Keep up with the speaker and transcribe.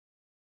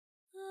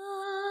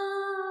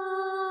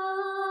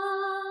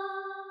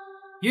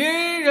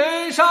阴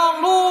人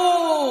上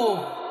路，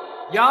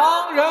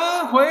阳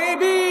人回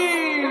避。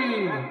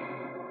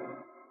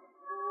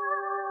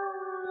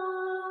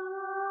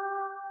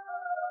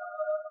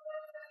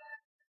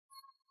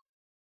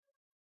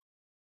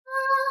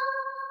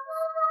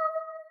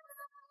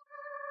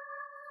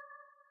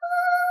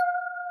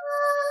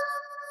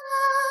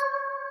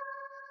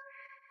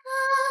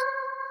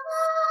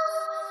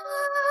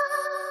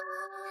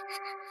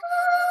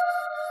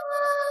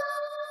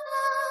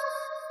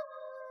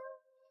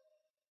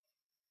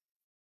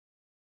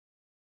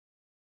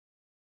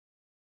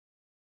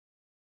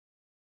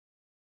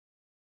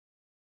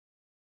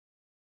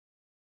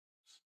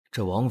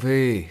这王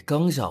妃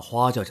刚下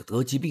花轿就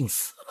得疾病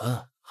死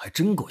了，还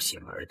真够邪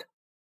门的。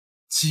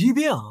疾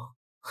病？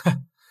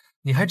哼，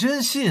你还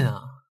真信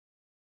啊？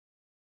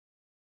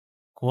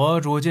国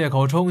主借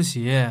口冲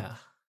喜，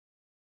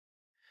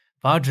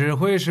把指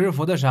挥使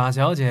府的傻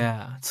小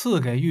姐赐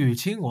给裕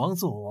亲王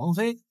做王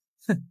妃，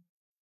哼，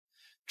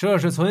这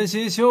是存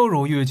心羞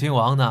辱裕亲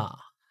王呢。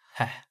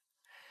嗨，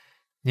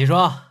你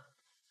说，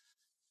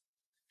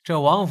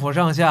这王府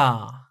上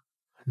下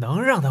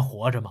能让他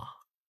活着吗？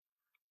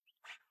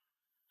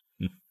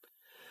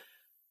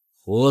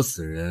活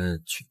死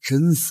人去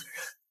真死人，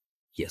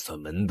也算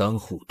门当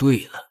户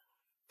对了。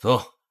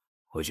走，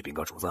回去禀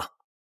告主子。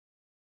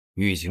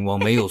裕亲王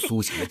没有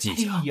苏醒的迹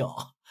象。哎呦，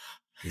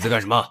你在干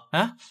什么？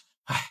啊？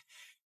哎，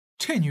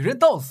这女人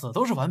到死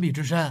都是完璧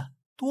之身，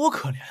多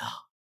可怜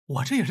啊！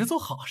我这也是做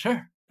好事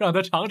儿，让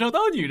她尝尝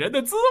当女人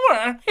的滋味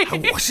儿。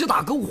我是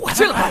大哥，我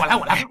进来，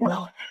我来。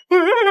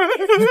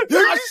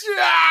大师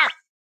啊！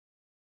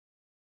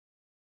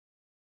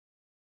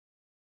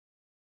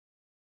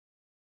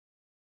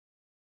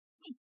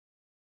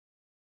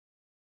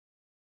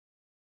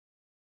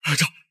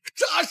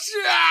大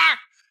师啊！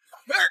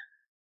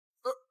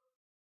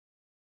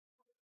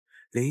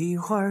梨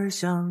花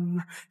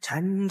香，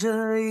缠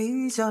着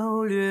一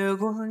角掠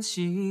过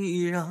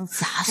熙攘，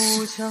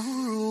浮桥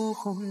如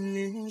红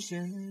莲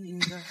轩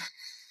的。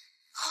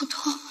好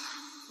痛！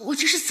我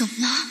这是怎么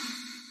了？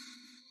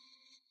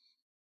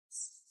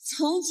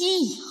从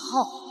今以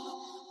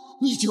后，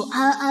你就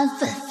安安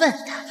分分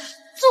的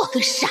做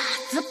个傻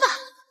子吧。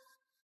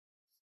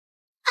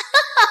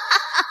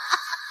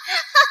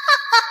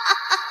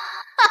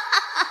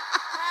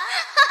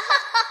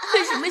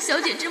为什么小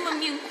姐这么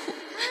命苦，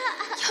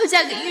要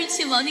嫁给裕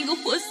亲王那个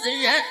活死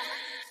人？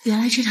原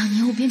来这2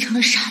年我变成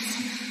了傻子，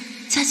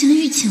嫁进了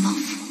裕亲王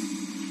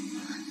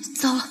府。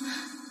糟了，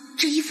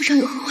这衣服上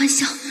有合欢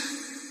香，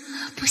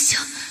不行，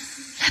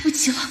来不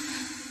及了。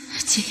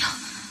解药，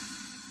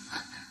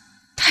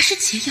它是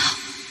解药。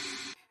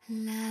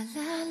啦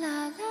啦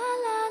啦啦啦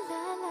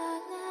啦啦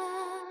啦，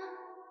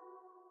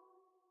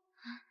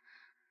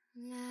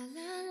啦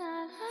啦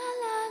啦啦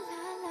啦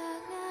啦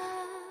啦，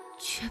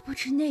却不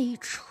知那一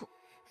处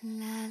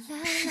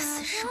是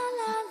死是活。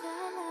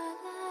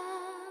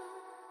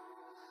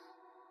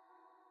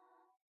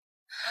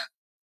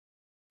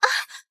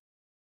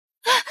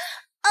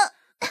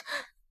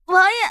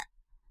王爷，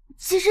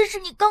其实是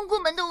你刚过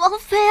门的王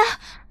妃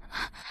啊！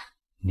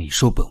你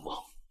说本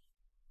王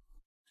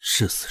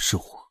是死是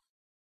活？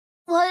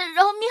王爷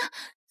饶命！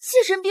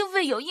妾身并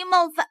非有意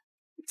冒犯，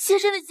妾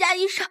身的嫁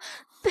衣上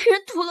被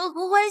人涂了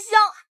合欢香。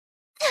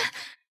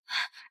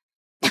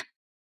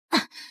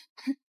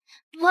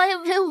王爷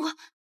为我，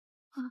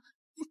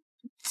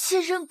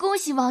妾身恭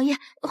喜王爷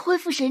恢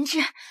复神智。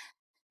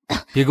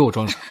别给我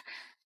装傻！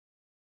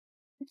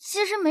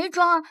妾身没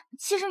装，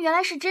妾身原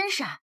来是真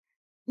傻。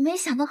没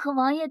想到和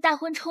王爷大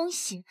婚冲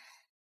喜，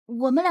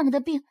我们2个的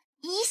病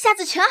一下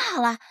子全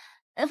好了，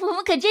我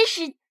们可真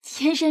是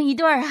天生一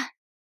对儿啊！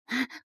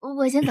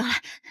我先走了。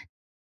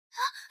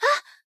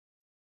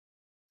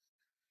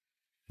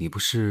你不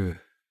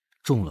是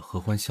中了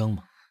合欢香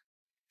吗？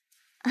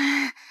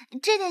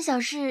这点小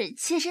事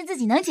妾身自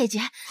己能解决，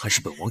还是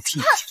本王替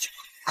你解决？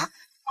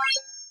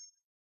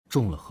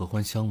中了合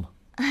欢香吗？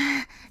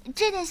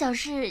这点小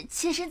事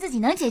妾身自己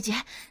能解决，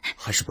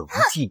还是本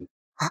王替你？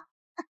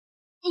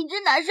你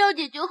这哪是要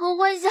解决合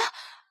欢香，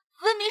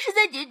分明是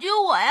在解决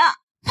我呀！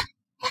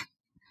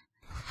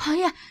王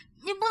爷，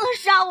你不能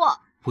杀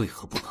我！为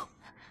何不能？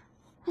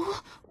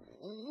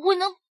我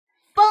能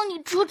帮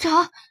你出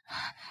城。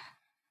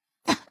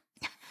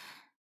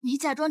你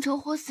假装成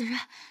活死人，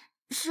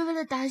是为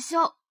了打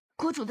消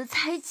国主的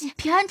猜忌，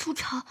平安出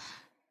城。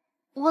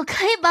我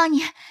可以帮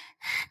你。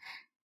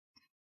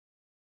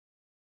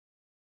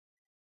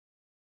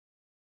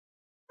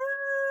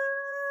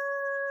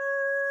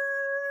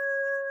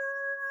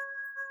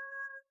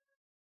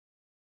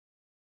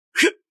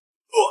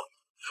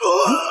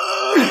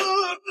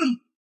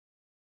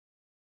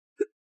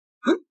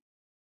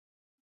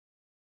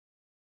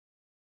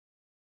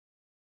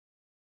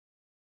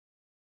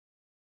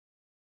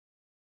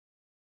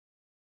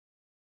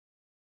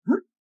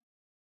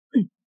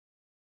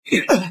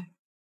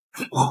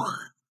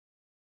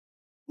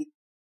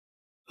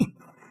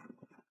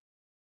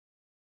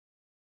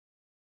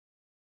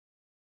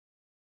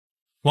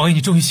王爷，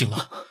你终于醒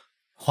了。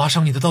划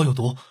伤你的刀有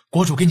毒，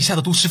国主给你下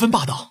的毒十分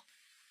霸道。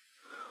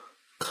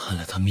看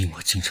来他命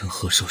我京城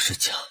贺寿是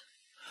假，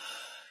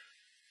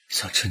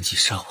想趁机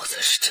杀我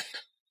才是真的。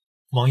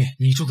王爷，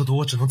你中的毒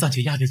我只能暂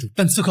且压制住，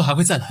但刺客还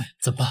会再来，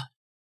怎么办？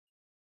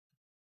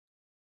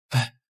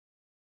哎，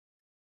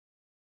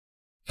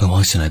本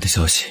王醒来的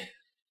消息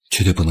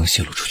绝对不能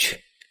泄露出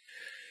去，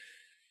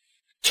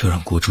就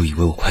让国主以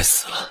为我快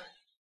死了。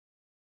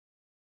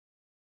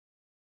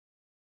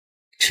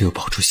只有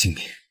保住性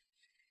命，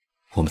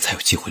我们才有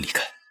机会离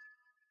开。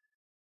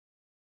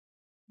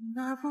2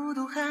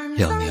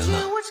年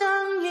了，我都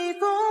没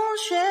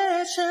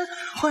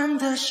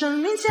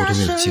有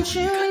机会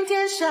离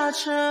开，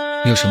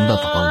你有什么办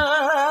法帮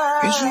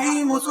我？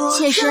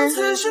妾身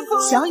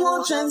小雨。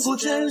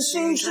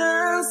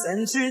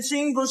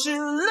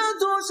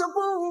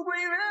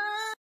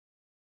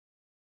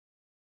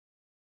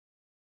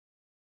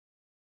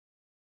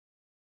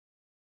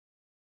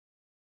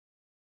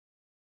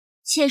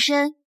妾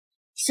身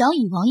小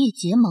与王爷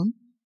结盟。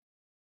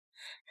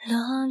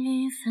落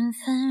雨纷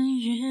纷，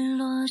日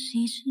落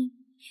西去。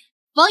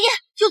王爷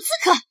有刺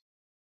客！王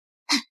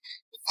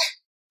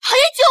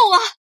爷救我！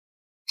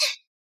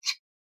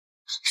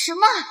什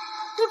么？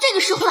都这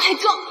个时候了还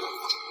装？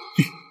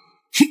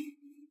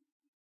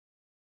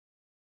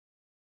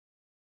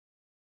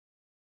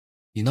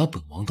你拿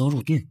本王当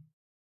肉垫？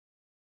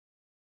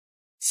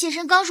妾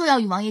身刚说要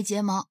与王爷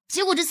结盟，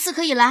结果这刺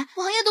客一来，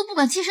王爷都不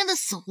管妾身的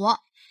死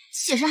活。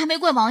妾身还没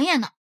怪王爷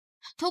呢，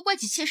都怪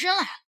起妾身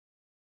来了。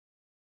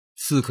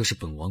刺客是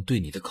本王对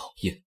你的考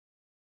验，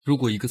如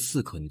果一个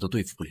刺客你都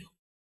对付不了，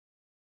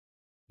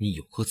你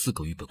有何资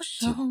格与本王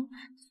结盟？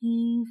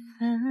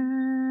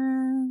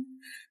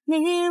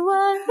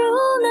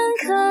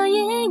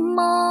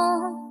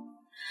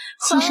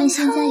妾身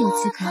现在有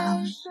资格了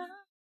吗？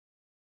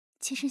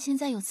妾身现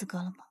在有资格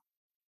了吗？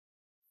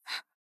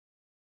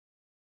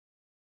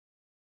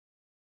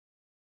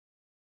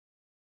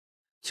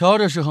瞧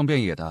这尸横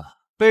遍野的，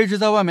卑职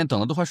在外面等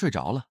的都快睡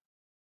着了。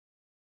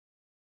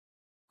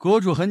国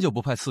主很久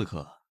不派刺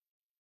客，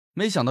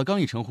没想到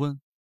刚一成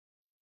婚，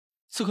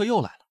刺客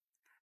又来了。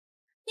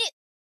你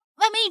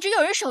外面一直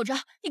有人守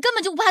着，你根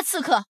本就不怕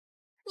刺客，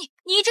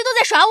你一直都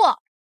在耍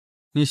我。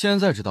你现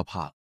在知道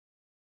怕了，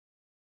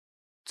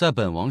在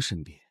本王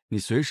身边，你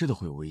随时都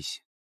会有危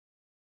险。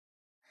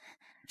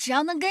只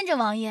要能跟着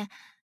王爷，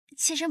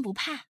妾身不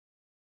怕。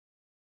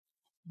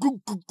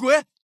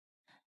滚！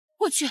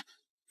我去，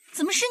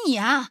怎么是你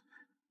啊？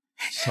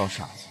小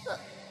傻子，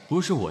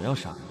不是我要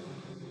杀你，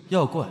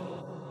要怪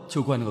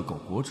就怪那个狗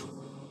国主，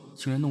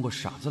竟然弄个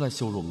傻子来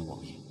羞辱我们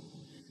王爷。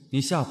你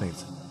下辈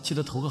子记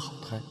得投个好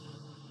胎，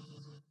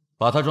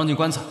把他装进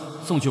棺材，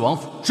送去王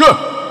府。是。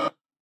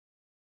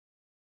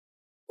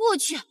我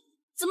去，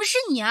怎么是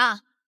你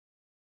啊？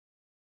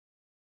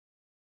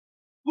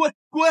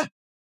滚！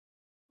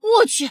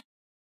我去，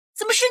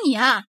怎么是你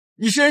啊？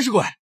你是人是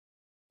鬼？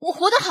我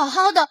活得好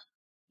好的，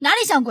哪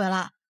里像鬼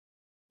了？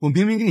我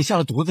明明给你下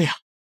了毒的呀，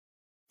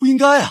不应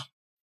该啊！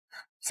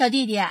小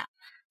弟弟，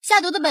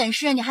下毒的本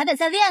事你还得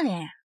再练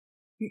练呀。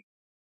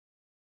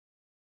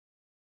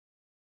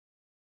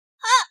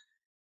啊，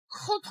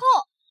好痛！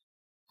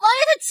王爷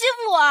他欺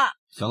负我。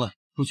行了，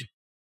出去。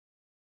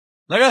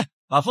来人，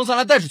把风三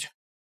来带出去。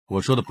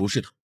我说的不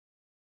是他，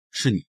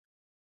是你。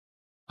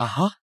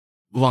啊，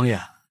王爷，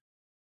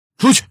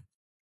出去！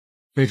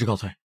卑职告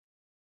退。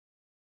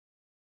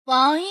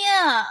王爷，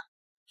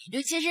你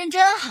对妾身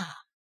真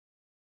好。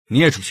你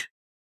也出去，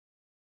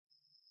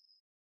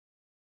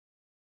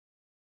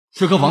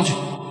去客房去。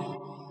好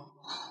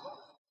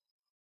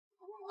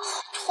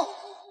痛！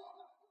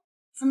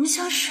怎么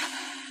像是？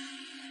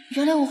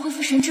原来我恢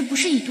复神智不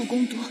是以毒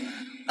攻毒，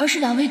而是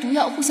2味毒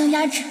药互相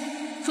压制。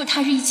若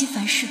他日一起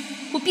反噬，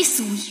我必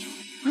死无疑。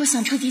若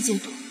想彻底解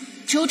毒，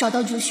只有找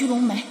到九须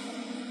龙梅。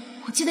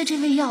我记得这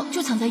味药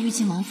就藏在玉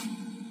秦王府，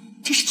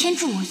真是天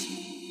助我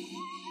也。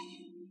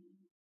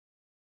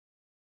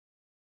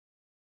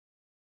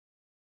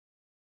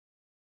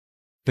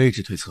卑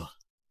职推测，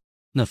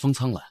那风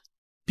苍兰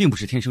并不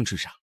是天生痴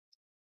傻，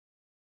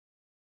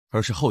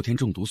而是后天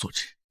中毒所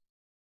致。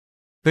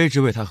卑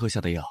职为他喝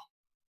下的药，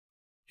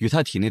与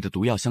他体内的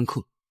毒药相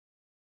克，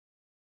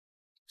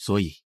所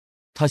以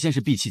他先是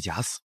闭气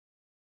假死，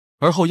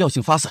而后药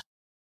性发散，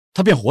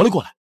他便活了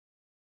过来。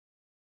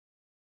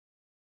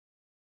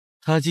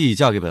她既已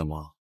嫁给本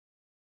王，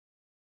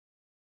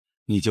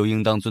你就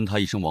应当尊她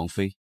一声王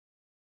妃。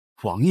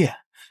王爷，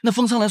那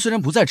风苍兰虽然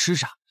不再痴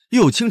傻，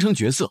又有倾城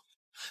绝色，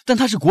但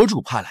他是国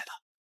主派来的，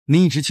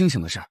您一直清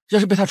醒的事儿，要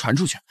是被他传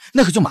出去，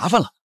那可就麻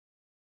烦了。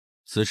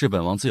此事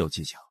本王自有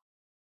计较，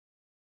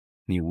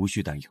你无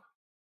需担忧，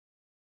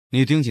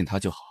你盯紧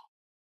他就好。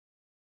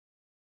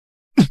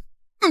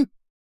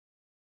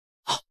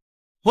好，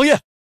王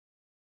爷。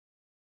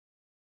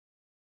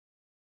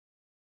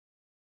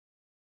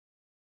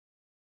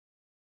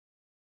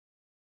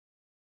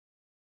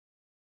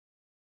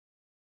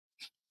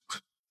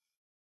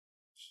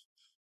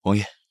王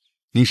爷，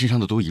您身上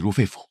的毒已入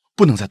肺腑，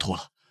不能再拖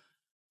了。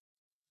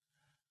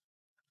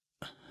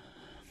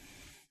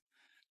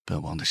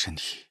本王的身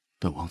体，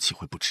本王岂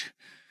会不知？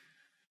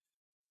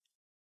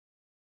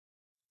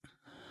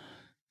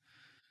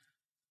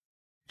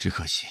只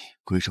可惜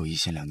鬼手一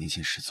线2年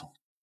前失踪，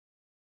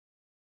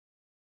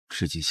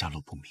至今下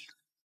落不明。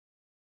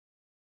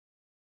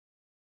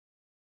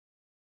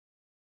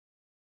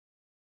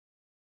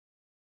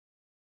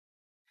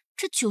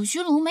这九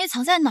须龙梅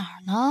藏在哪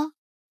儿呢？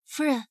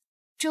夫人，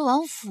这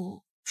王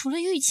府除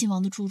了玉亲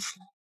王的住处，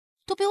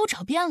都被我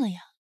找遍了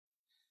呀。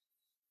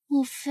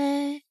莫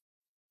非……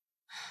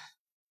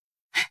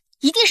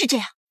一定是这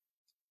样。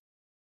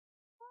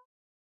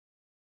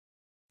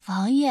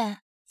王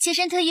爷，妾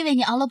身特意为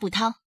你熬了补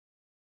汤。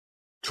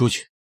出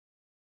去。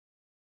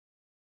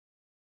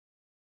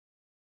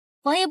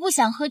王爷不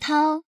想喝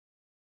汤，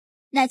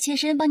那妾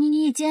身帮你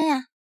捏一肩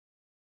呀。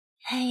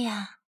哎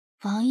呀，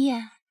王爷，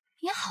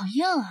你好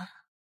硬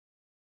啊！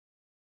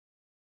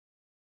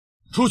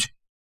出去。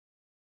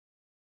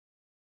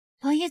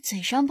王爷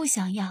嘴上不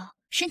想要，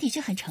身体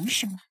却很诚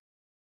实嘛。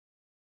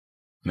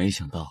没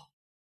想到，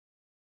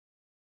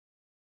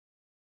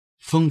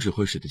风指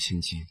挥使的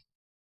千金，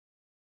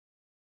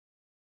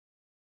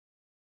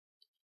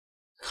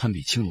堪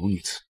比青楼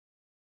女子。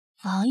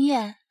王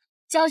爷，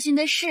教训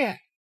的是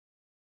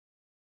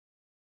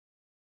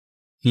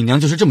你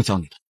娘就是这么教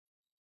你的。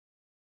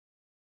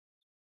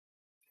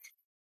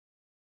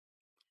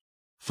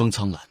风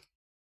苍兰，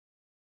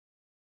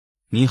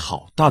你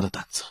好大的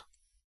胆子，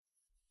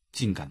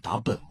竟敢打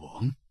本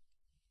王！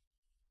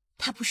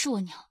她不是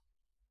我娘，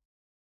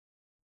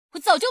我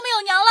早就没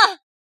有娘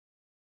了。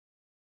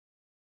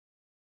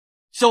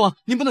小王，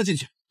您不能进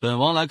去，本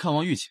王来看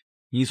望玉卿，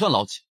你算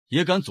老几，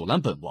也敢阻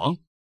拦本王？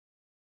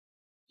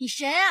你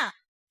谁啊？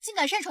竟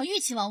敢擅闯玉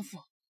亲王府！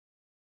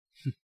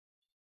哼，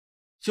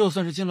就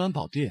算是金銮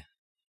宝殿，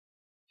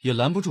也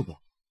拦不住本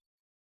王。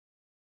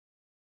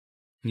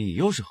你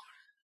又是何人？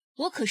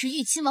我可是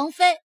玉亲王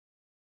妃。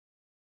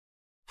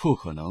不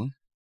可能，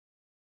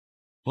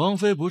王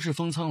妃不是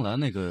风苍兰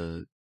那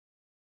个。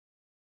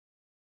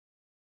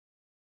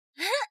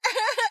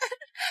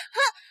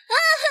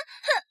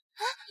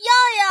要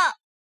呀，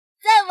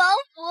在王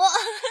府。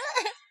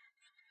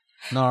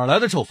哪儿来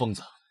的臭疯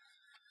子？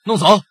弄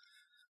走！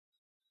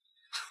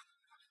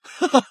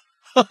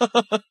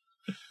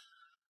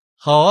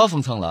好啊，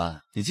风苍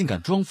兰，你竟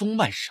敢装疯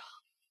卖傻，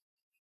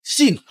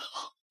戏弄本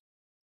王！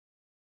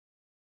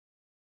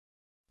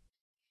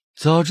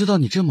早知道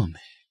你这么美，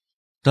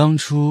当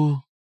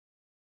初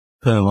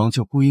本王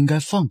就不应该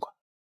放过你。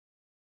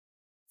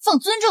放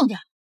尊重点，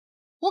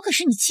我可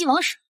是你七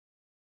王婶。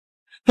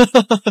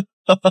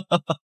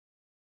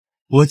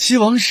我七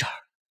王婶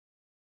儿？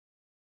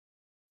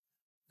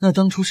那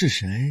当初是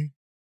谁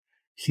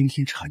天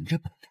天缠着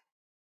本王，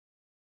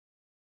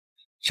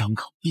张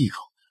口闭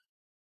口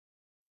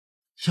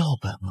的要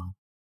本王？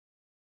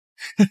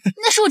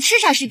那是我痴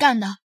傻时干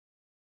的。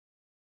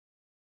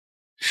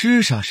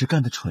痴傻时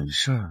干的蠢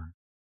事儿，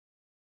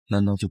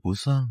难道就不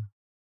算了？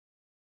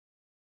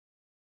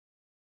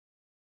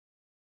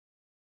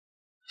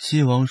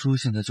西王叔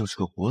现在就是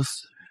个活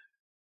死人，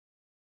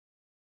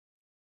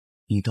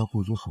你倒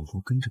不如好好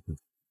跟着本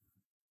王，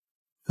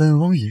本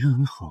王也让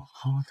你好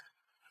好的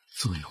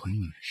做一回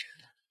女人。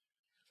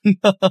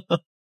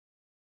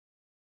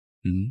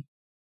嗯，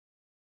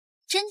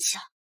真巧，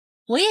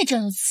我也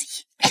正有此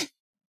意。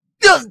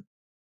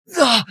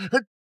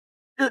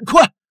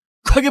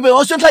快给本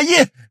王宣太医！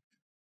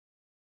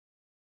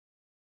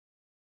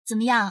怎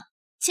么样，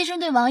妾身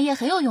对王爷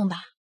很有用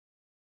吧？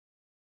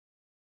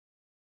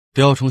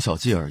雕虫小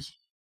技而已。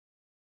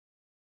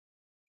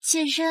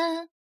妾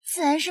身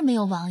自然是没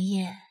有王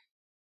爷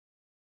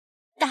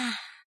大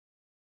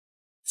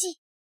计。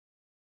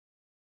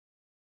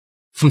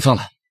风苍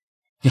兰，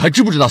你还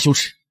知不知道羞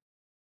耻？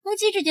夫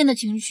妻之间的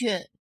情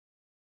趣，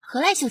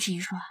何来羞耻一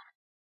说啊？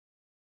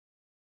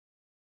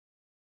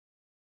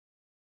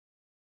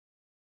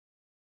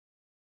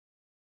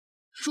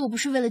若不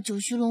是为了九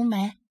须龙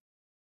眉，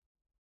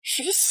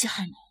谁稀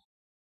罕你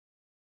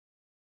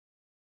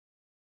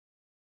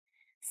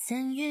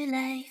3月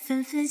来，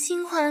纷纷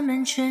杏花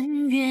满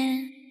春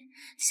园。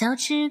小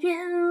池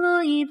边，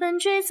落一半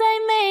坠在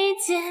眉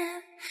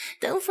间。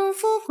等风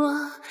拂过，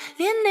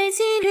帘内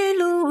几缕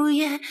露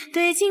叶，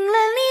对镜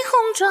蓝里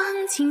红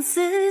妆，青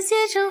丝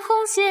结成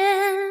红线。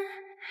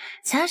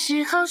恰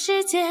是好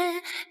时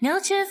节，鸟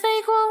雀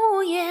飞过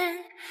屋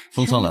檐。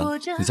风苍兰，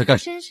你在干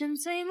什么？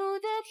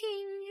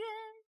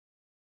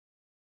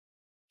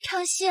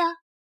唱戏啊，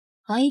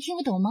王爷听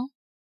不懂吗？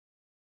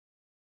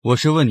我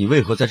是问你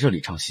为何在这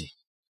里唱戏。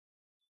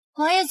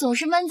王爷总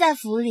是闷在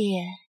府里，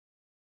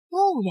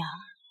多无聊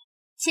啊！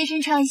妾身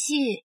唱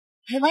戏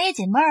陪王爷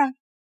解闷儿。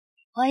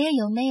王爷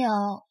有没有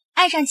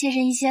爱上妾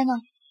身一些呢？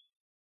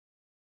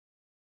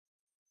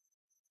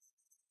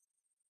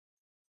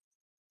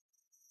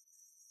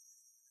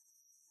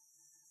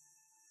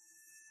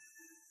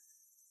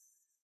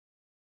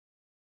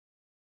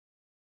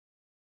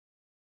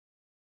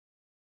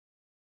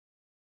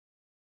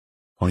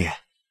王爷，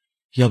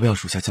要不要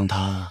属下将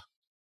他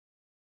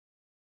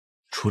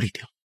处理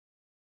掉？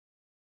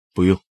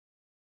不用，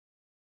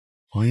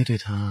王爷对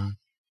他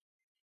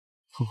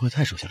会不会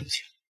太手下留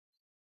情？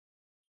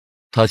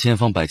他千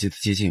方百计的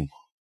接近我，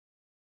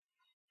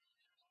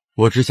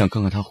我只想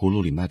看看他葫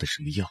芦里卖的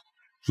什么药，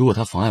如果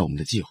他妨碍我们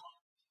的计划，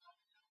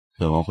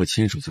本王会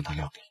亲手将他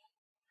料理。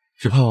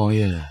只怕王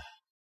爷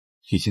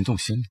已经动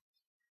心了。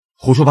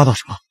胡说八道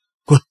什么？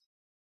滚！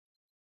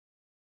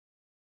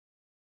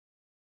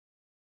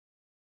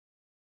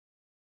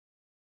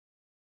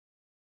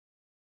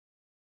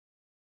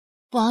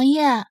王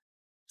爷，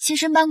妾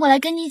身搬过来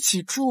跟你一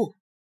起住，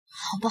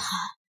好不好？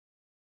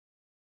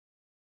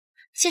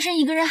妾身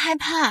一个人害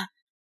怕，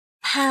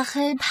怕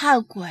黑，怕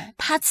鬼，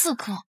怕刺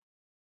客。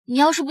你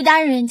要是不答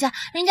应人家，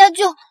人家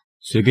就……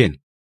随便你。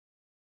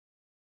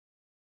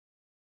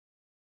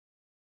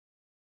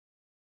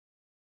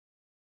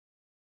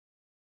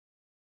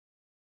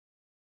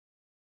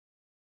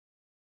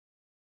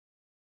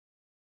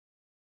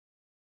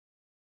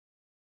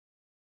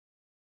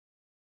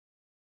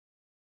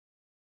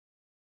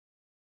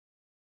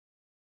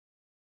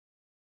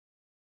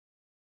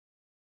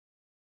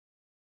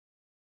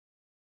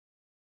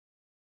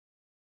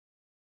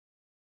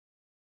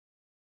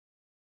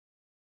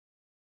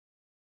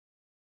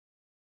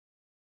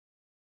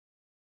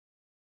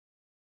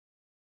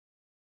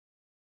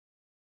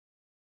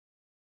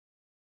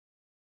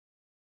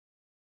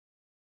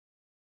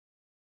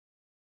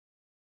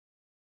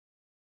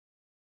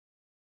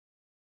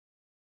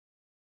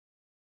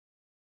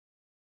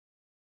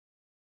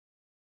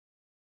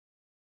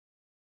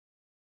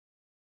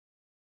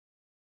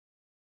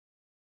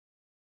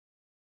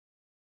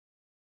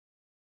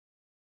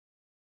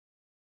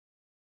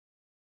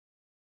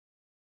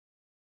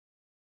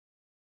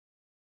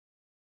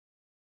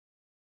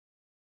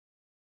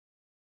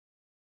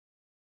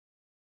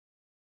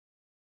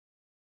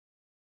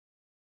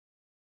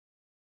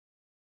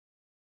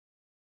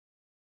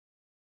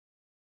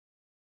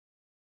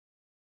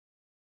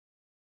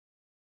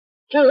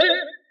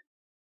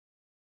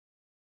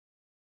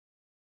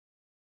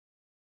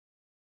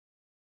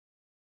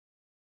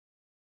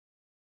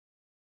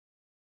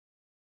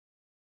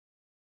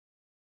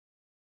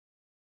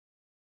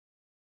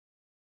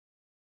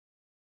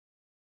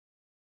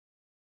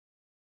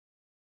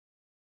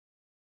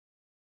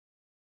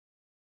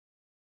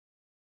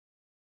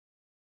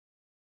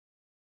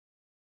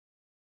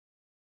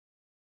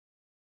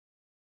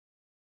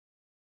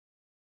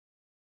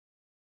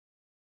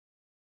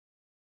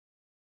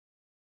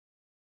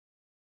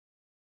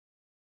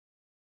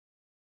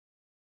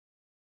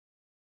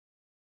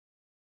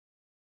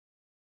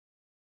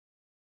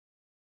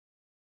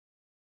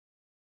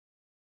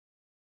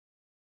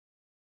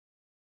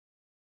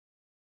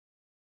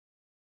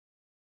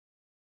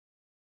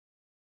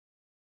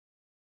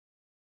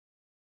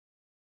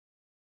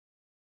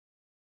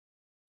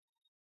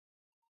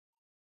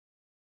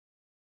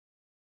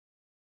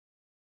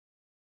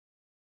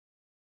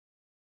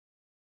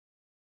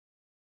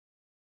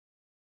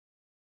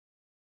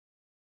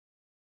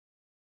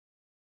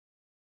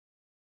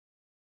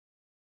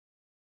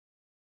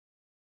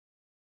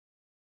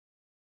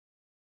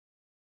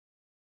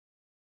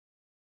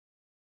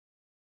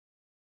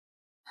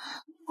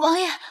王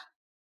爷，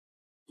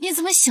你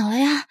怎么醒了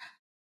呀？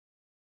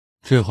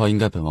这话应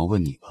该本王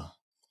问你吧。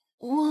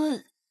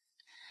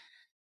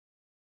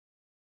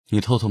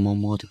你偷偷摸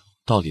摸的，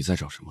到底在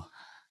找什么？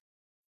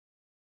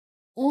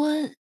我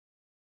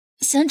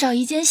想找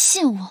一件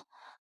信物。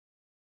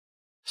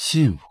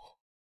信物？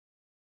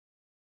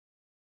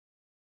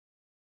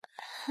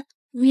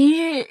明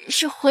日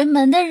是回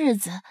门的日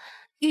子，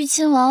玉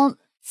亲王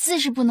自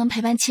是不能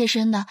陪伴妾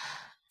身的，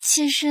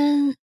妾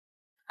身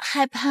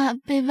害怕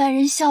被外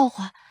人笑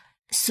话，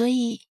所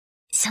以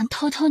想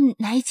偷偷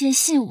拿一件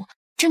信物，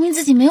证明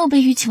自己没有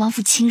被玉亲王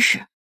府轻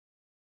视。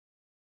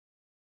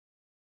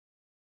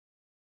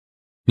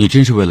你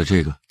真是为了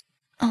这个？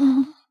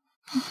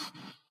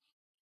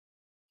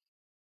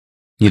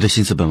你的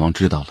心思本王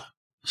知道了，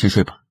先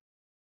睡吧。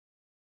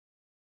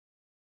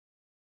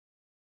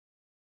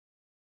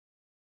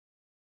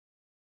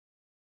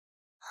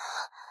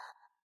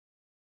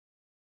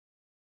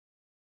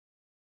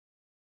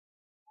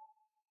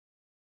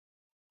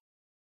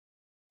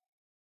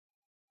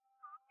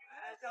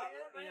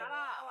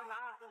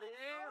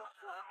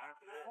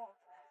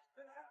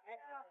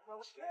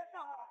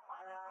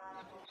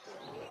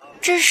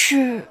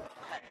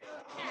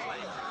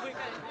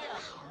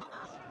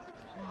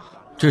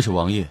这是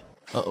王爷，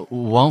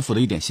王府的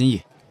一点心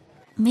意。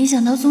没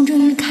想到宗正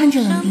玉看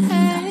着冷冰冰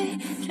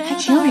的，还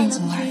挺有人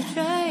情味的。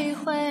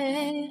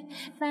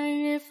半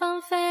日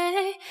芳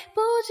菲，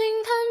不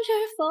禁弹指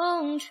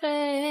风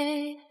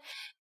吹。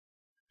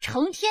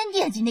成天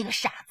惦记那个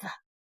傻子，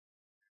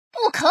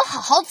不肯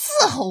好好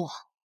伺候我，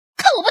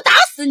看我不打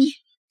死你！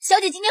小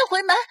姐今天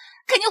回门，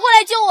肯定会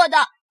来救我的。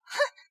哼，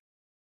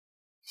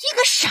一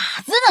个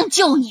傻子能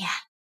救你？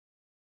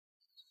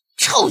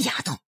臭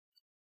丫头！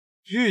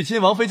玉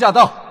亲王妃驾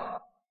到。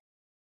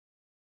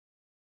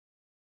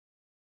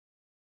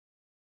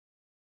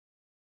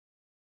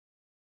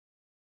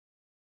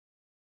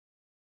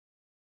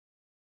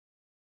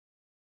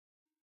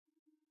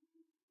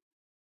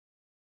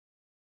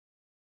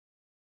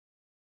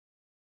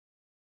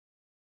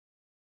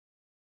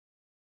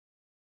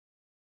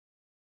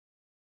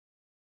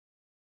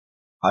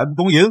还不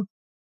恭迎？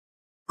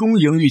恭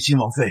迎玉亲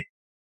王妃。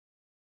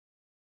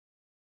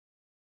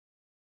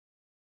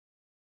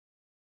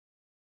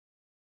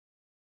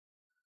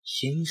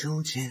新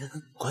手见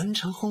官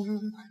场红，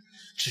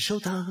只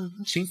手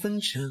当情分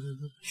真。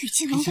玉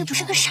亲王妃不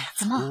是个傻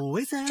子吗？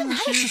这哪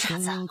里是傻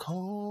子？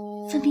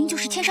分明就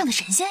是天上的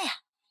神仙呀！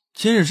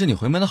今日是你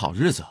回门的好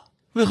日子，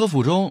为何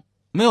府中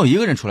没有一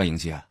个人出来迎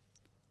接？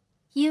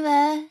因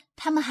为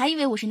他们还以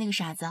为我是那个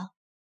傻子。好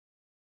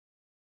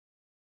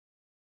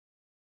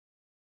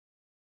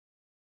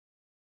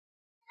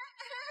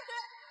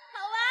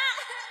玩！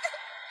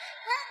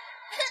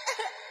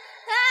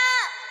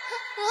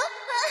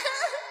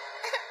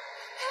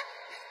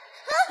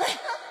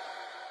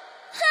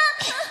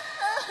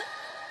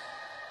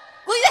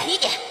滚远一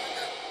点，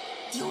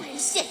丢人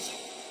现眼！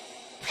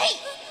呸！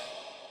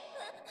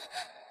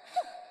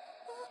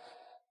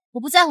我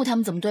不在乎他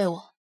们怎么对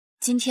我，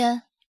今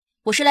天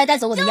我是来带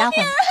走我的丫鬟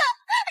的。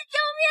救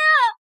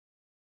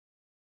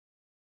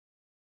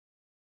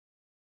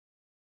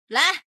命！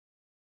来，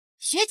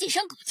学几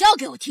声狗叫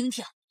给我听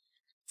听，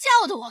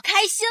叫得我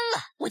开心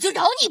了，我就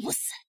饶你不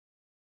死。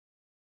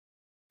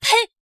呸！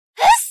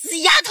死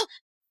丫头！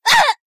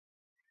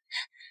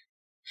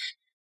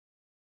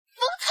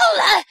风苍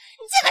兰，你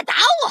竟敢打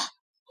我！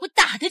我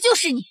打的就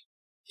是你，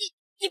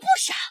你不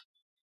傻？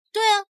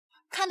对啊，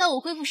看到我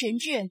恢复神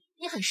智，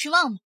你很失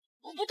望吗？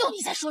我不懂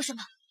你在说什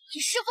么。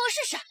你是疯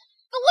是傻，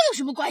跟我有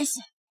什么关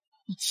系？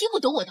你听不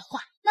懂我的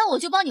话，那我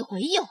就帮你回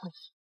忆回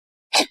忆。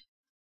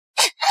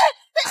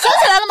想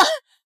起来了吗？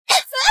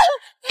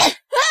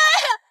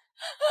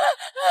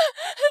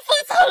风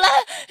苍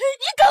兰，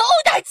你敢殴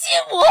打继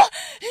母，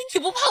你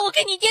不怕我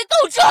跟你爹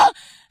告状？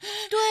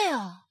对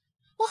啊，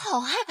我好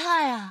害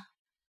怕呀。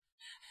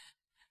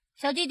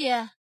小弟弟，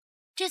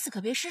这次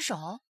可别失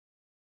手。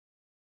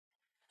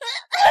这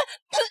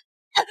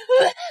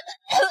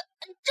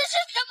是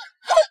什么？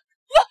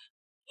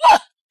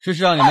这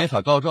是让你没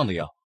法告状的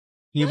药，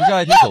你不是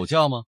爱听狗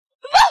叫吗？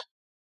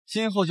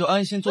今后就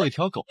安心做一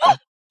条狗吧。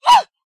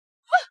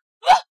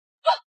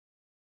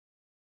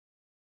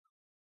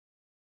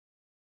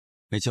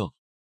没救，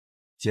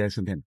节哀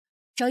顺变的。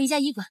找一家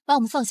医馆把我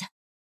们放下。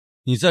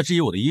你在质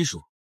疑我的医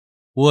术？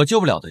我救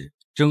不了的人，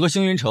整个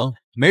星云城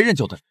没人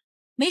救得了。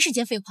没时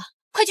间废话，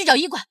快去找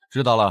医馆。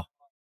知道了。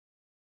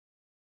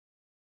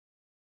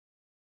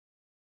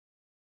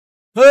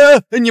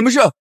哎，你们是？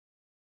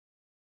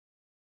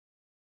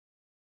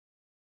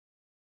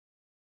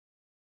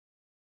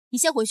你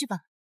先回去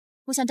吧，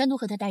我想单独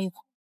和他待一会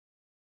儿。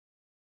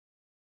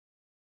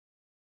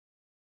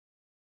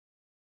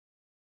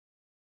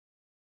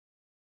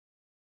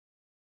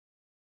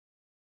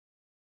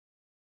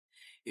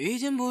一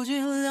见不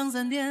君两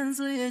三点，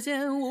四野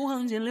间五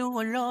行间流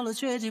环绕了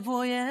血气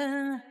破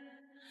焰。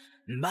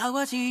八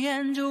卦七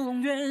言九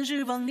宫原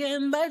是方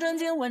言，百转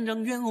千万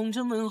丈远红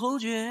尘问候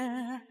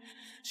诀。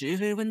是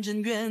非问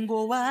尘冤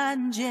过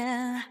万劫，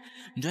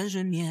转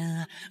瞬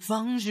间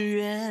方是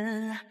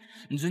缘。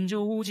尊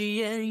酒无忌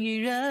言一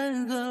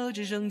人，何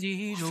止生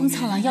计中。封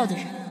苍狼要的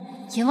人，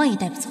阎王也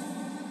带不走。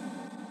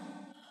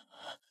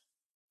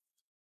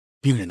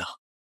病人呢？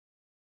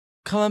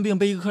看完病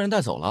被一个客人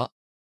带走了。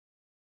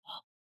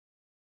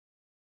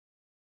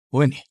我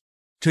问你，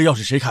这药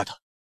是谁开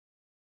的？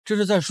这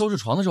是在收拾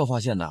床的时候发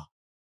现的。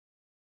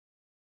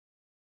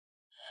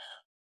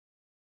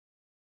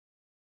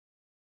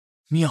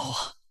妙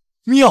啊，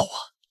妙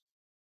啊！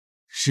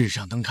世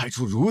上能开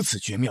出如此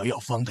绝妙药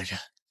方的人，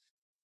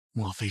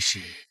莫非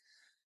是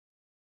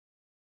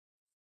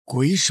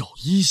鬼手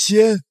医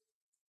仙？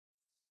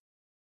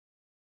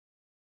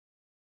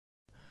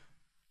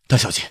大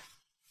小姐，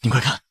你快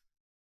看！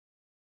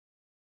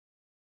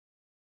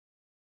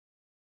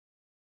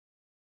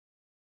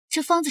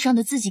这方子上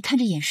的字迹看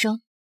着眼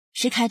生，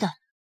谁开的？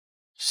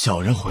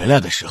小人回来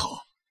的时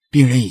候，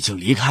病人已经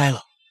离开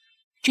了。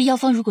这药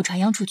方如果传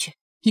扬出去，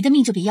你的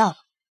命就别要了。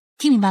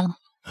听明白了吗？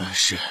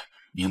是，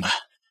明白。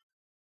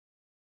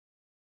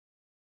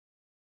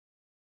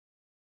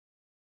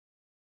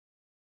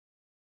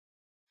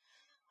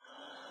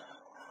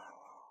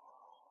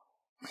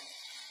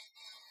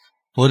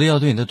我的药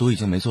对你的毒已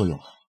经没作用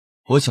了。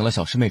我请了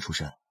小师妹出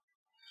山，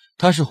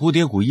她是蝴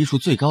蝶谷医术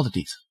最高的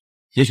弟子，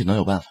也许能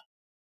有办法。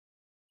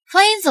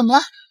方言怎么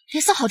了？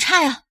脸色好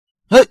差呀！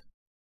哎，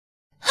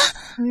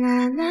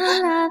啦啦啦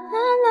啦啦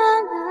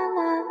啦啦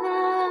啦啦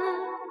啦！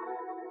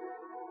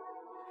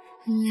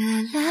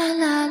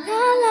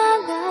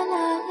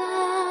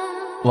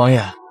王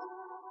爷，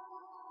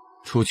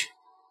出去。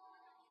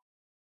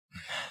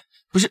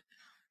不是，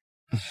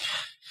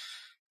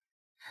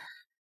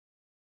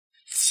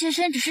妾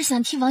身只是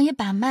想替王爷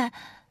把脉，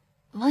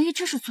王爷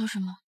这是做什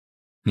么？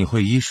你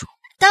会医术？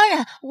当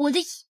然，我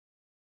的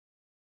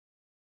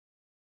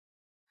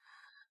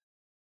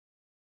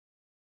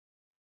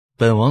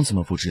本王怎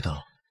么不知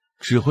道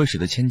指挥使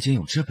的千金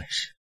有这本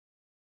事？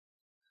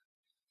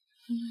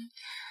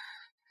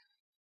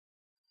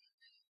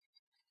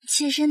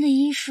妾身的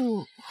医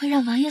术会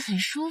让王爷很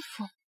舒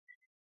服。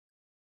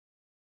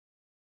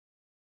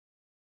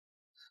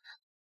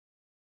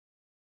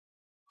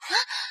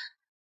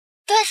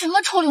干什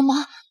么，臭流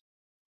氓！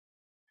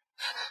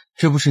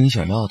这不是你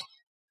想要的。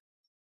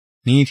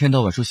你一天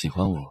到晚说喜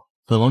欢我，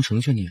本王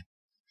成全你。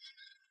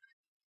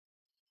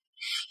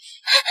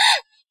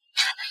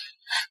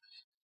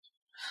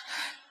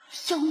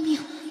要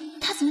命！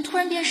他怎么突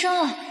然变身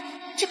了？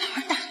这把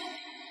玩大！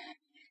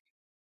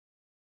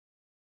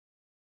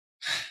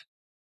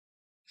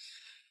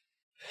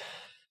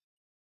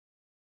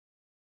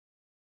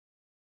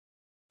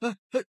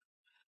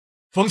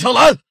冯强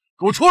兰，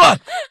给我出来！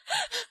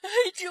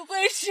指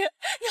挥使，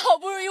你好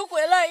不容易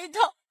回来一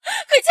趟，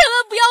可千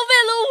万不要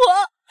为了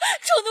我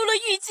触怒了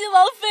玉亲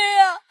王妃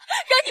啊！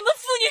让你们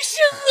父女失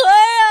和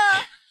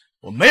呀！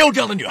我没有这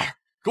样的女儿，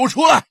给我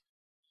出来！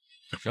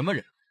什么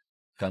人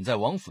敢在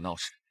王府闹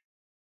事？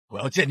我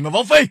要见你们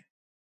王妃！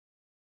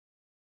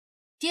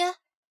爹，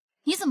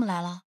你怎么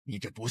来了？你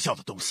这不孝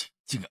的东西，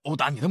竟敢殴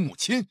打你的母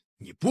亲！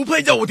你不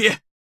配叫我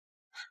爹！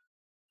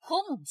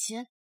我母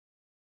亲，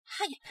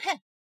她也配？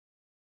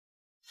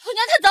我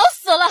娘她早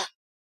死了！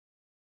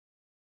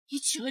你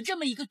娶了这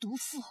么一个毒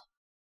妇，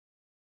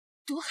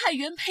毒害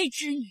原配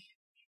之女，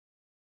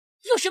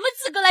有什么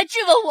资格来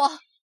质问我？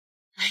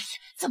哎呀，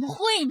怎么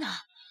会呢？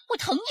我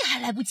疼你还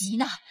来不及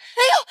呢！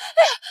哎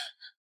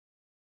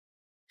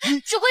呦！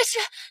指挥使，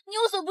你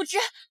有所不知，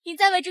你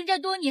在外征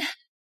战多年，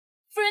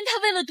夫人她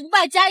为了独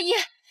霸家业，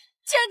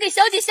竟然给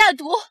小姐下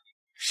毒。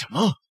什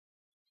么？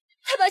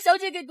她把小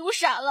姐给毒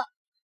傻了，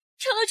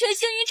成了全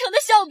星云城的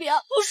笑柄。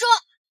不说，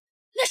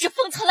那是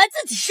凤苍兰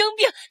自己生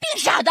病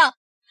傻的，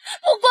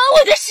不关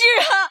我的事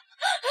啊！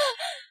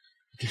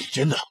这是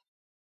真的？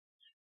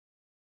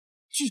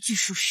句句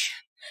属实。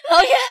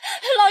老爷，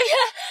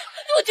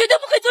我绝对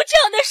不会做这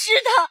样的事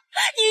的，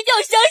你一定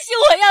要相信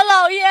我呀，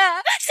老爷，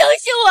相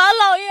信我啊，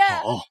老爷。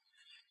好，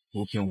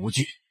无凭无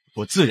据，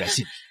我自然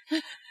信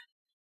你。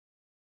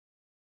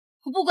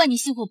我不管你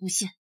信或不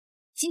信，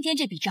今天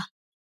这笔账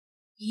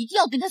一定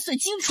要跟他算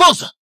清楚。放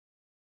肆！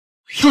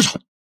住手！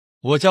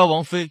我家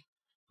王妃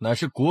乃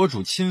是国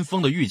主亲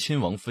封的御亲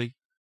王妃，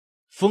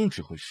封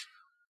指挥使，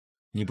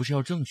你不是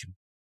要证据吗？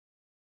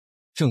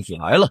证据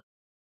来了。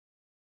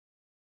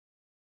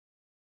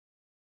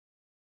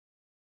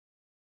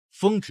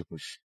封指挥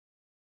使，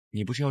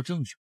你不是要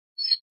证据吗？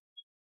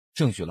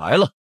证据来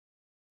了。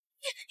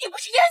你不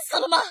是淹死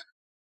了吗？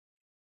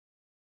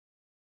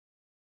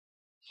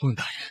封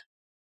大人，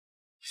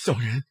小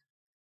人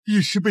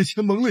一时被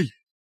钱蒙了眼，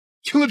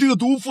听了这个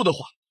毒妇的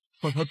话，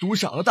让他毒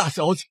傻了大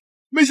小姐，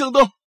没想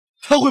到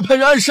他会派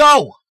人暗杀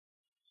我，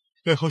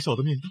还好小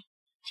的命大，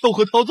跳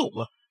河逃走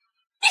了。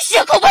你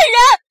血口喷人！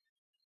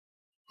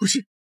不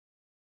是，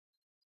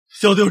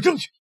小的有证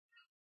据，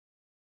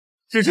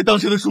这是当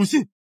时的书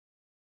信。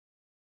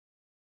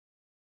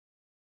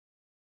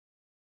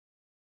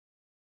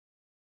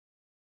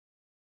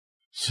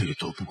最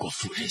多不过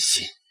妇人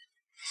心，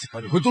想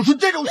到你会做出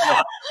这种事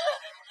来？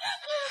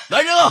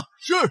来人啊！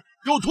是，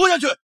给我拖下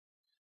去！老爷，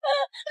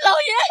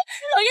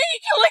你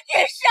听我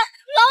解释！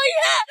老爷，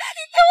你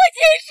听我解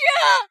释！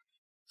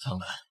苍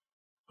兰，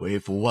为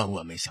父万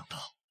万没想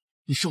到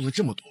你受了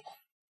这么多苦，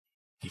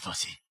你放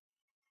心，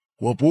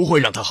我不会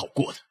让他好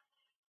过的。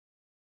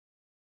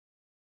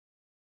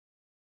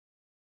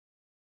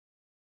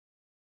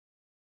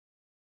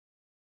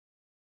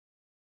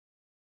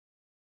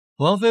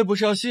王妃不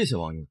是要谢谢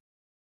王爷，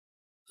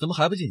怎么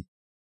还不进去？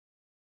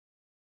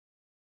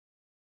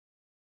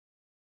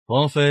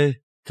王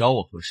妃找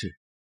我何事？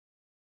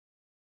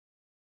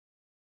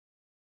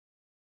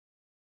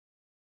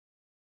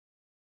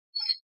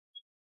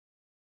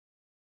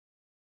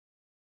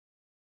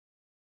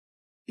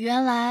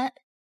原来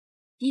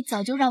你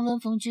早就让温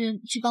逢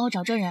君去帮我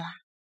找证人了，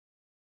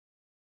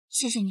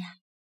谢谢你啊。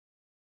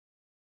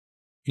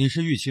你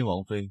是御亲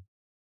王妃，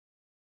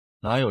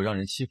哪有让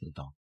人欺负的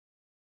道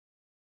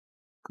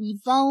理？你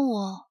帮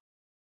我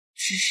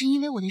只是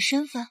因为我的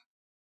身份？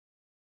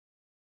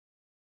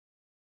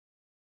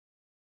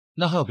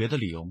那还有别的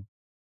理由吗？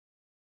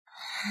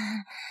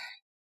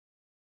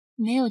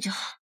没有就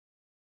好。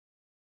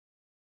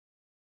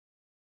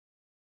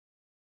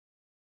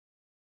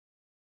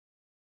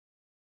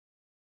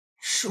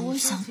是我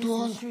想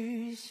多了，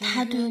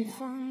他对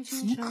我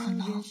怎么可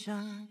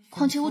能？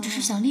况且我只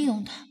是想利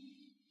用他。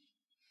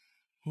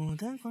牡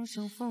丹芳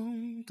香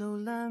风都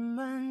烂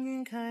漫，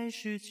云开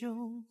始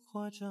就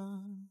化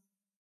妆。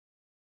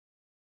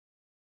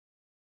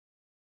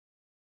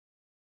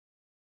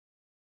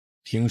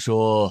听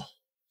说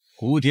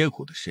蝴蝶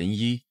谷的神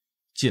医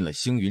进了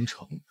星云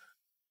城，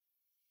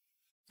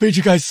卑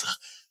职该死，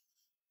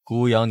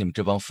孤养你们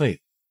这帮废物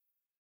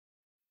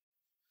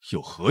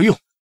有何用？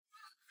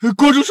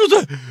国主恕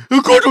罪，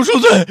国主恕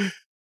罪！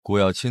孤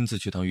要亲自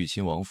去趟玉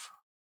亲王府，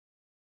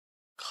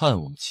看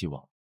我们七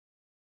王，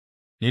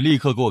你立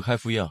刻给我开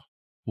副药，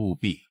务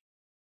必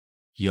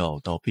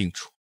药到病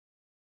除。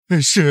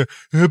是，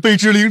卑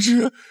职领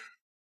旨。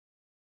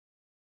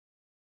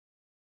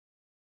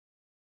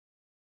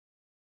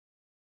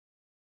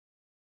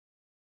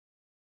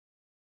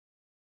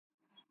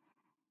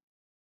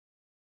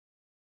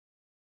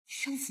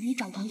上次你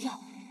找到药，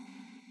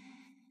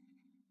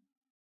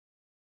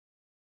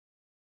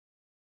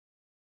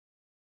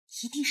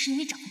一定是因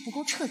为长得不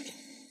够彻底。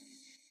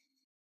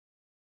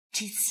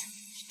这次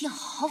一定要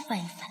好好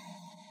翻一翻。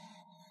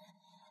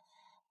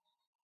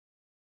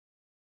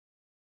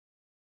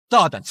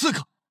大胆刺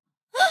客！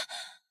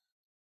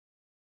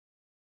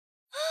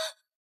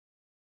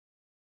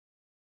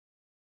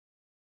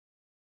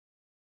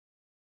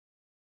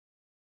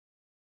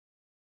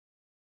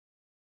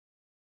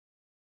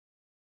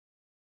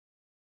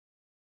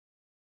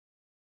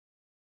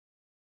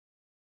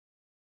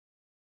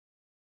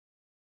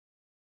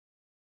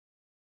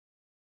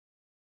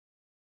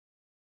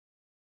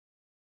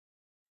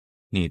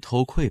你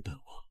偷窥本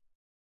王？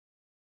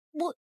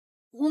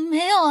我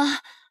没有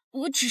啊，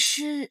我只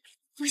是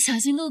不小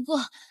心路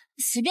过，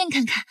随便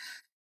看看。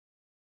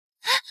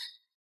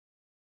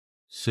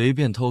随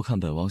便偷看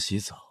本王洗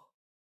澡？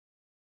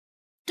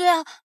对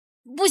啊，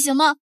不行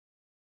吗？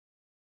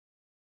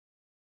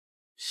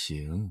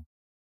行，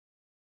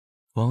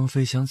王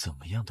妃想怎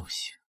么样都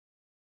行。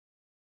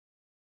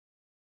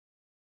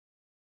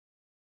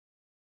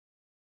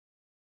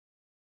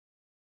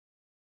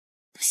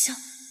不行，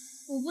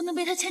我不能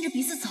被他牵着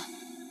鼻子走。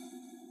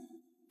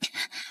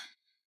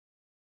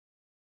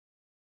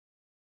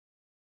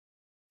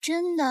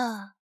真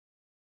的，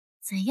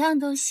怎样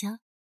都行。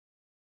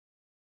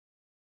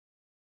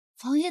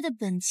王爷的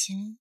本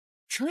钱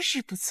着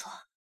实不错。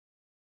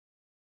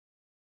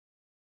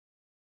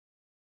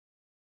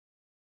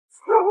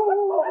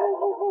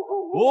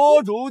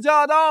国主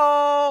驾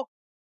到！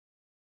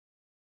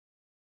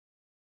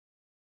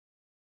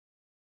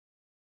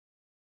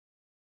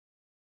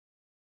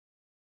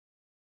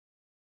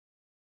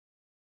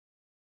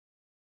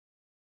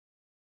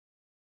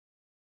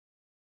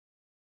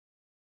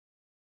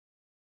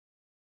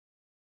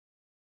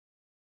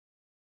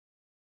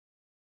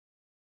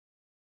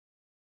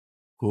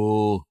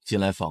孤近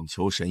来访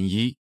求神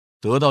医，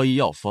得到一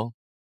药方，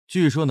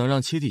据说能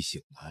让七弟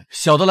醒来。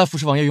小的来服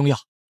侍王爷用药，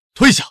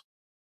退下！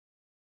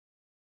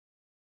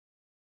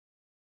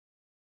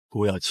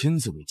孤要亲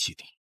自为七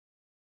弟。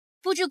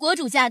不知国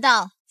主驾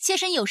到，妾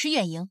身有失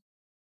远迎。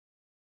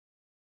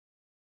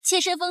妾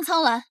身风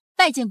苍兰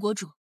拜见国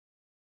主。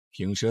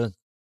平身。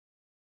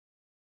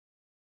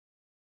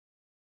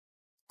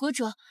国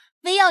主，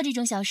喂药这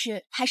种小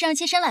事，还是让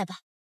妾身来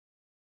吧。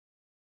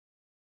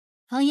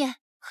王爷，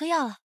喝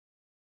药了。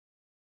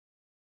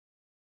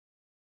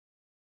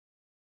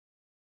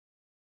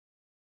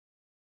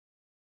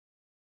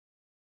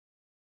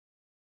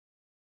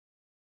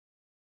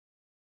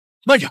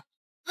慢着！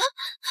啊！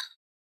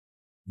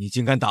你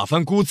竟敢打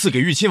翻孤赐给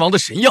玉亲王的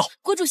神药！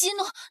国主息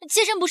怒，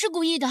妾身不是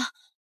故意的。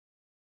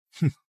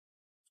哼，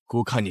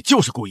孤看你就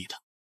是故意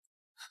的。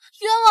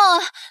冤枉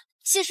啊！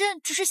妾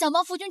身只是想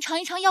帮夫君尝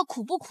一尝药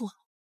苦不苦。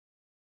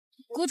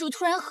国主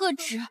突然喝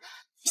止，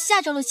吓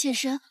着了妾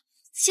身，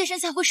妾身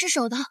才会失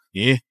手的。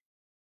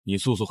你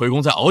速速回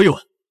宫再熬一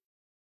碗。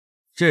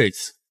这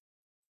次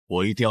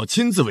我一定要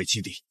亲自为七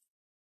弟。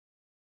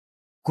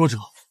国主，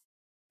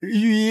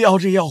御医熬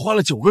这药花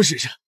了9个时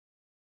辰。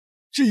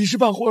这一时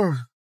半会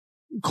儿，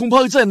恐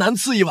怕再难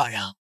赐一碗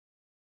呀。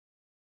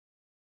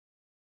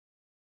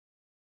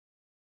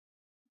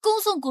恭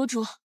送国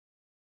主。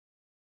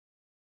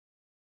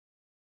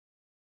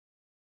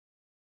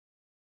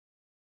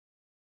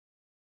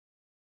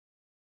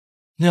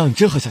那药你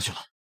真喝下去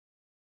了？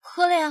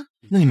喝了呀。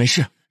那你没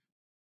事？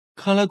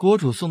看来国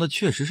主送的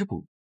确实是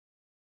补。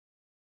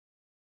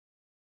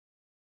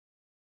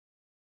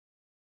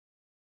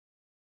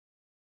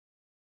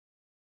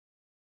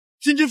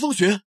金针风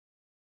雪。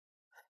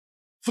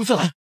风色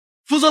兰，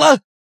风色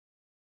兰！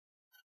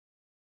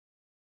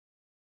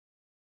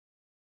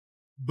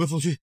温风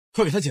君，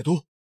快给他解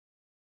毒。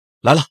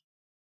来了。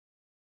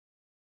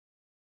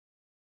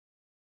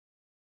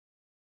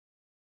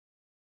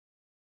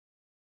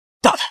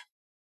大胆！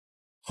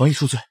皇爷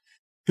恕罪，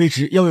卑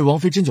职要为王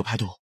妃针灸排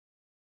毒。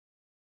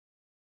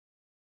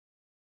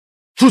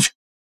出去！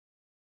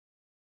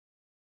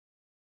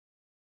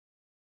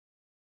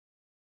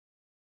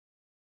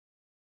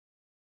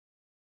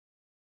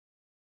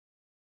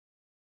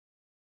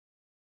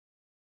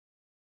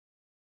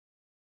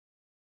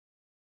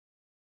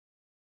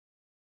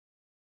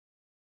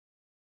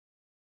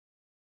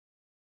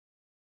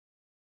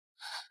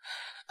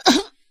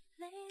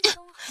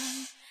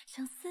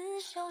相思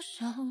消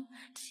瘦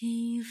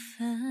几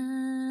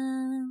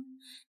分，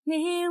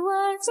你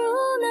我就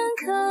能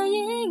可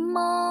一梦。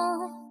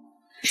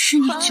是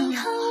你救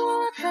了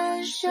我。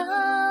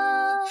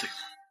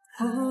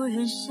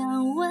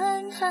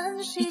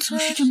你总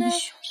是这么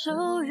凶，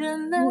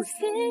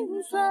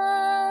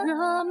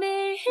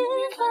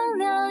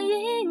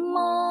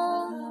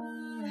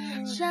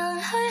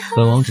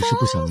本王只是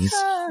不想你死，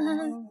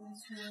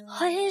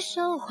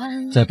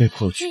再被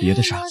迫去别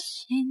的杀子。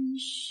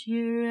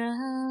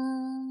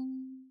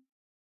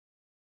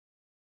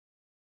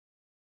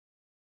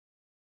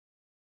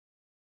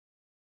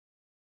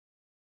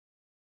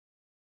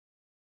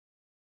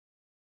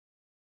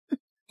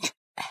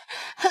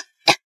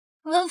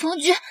温风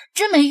君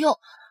真没用，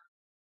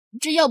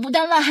这药不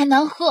但辣还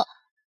难喝。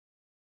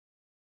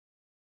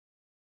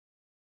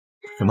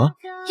什么？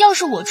要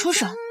是我出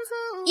手，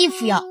义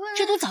父药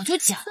这毒早就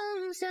解了。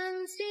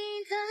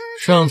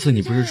上次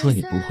你不是说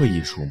你不会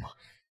医术吗？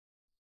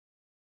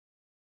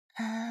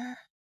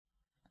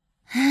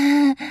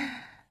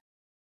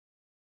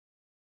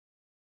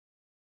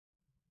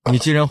你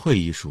既然会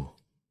医术，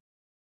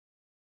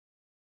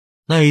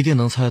那一定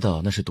能猜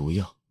到那是毒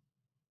药，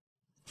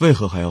为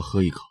何还要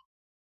喝一口？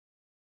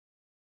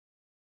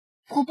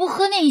我不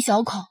喝那一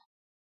小口，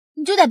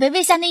你就得被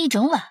喂下那一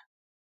整碗。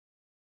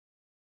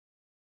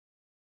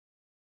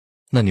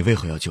那你为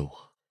何要救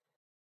我？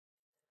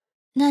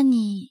那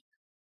你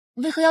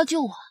为何要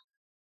救我？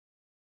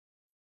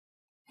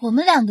我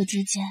们两个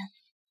之间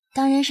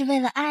当然是为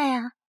了爱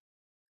啊。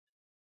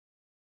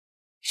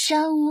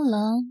山无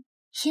棱，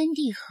天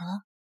地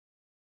合，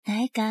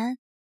乃敢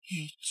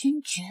与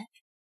君绝。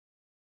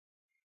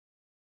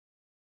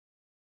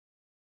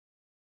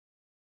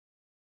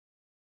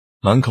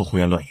满口胡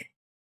言乱语，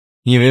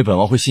你以为本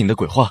王会信你的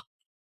鬼话？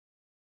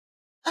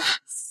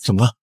怎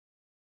么了？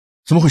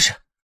怎么回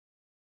事？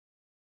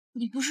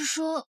你不是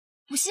说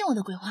不信我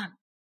的鬼话吗？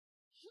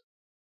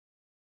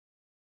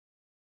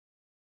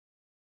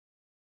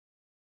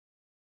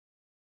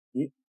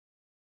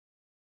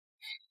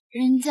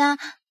人家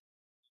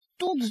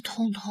肚子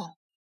痛痛。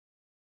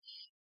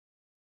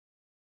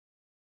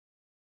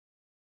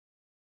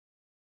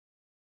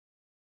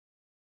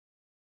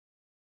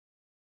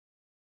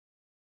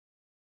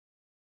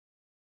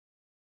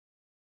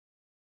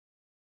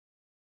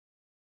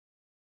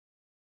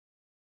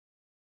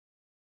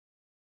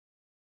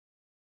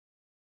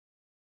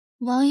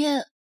王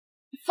爷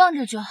放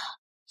着就好，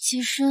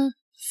起身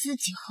自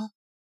己喝。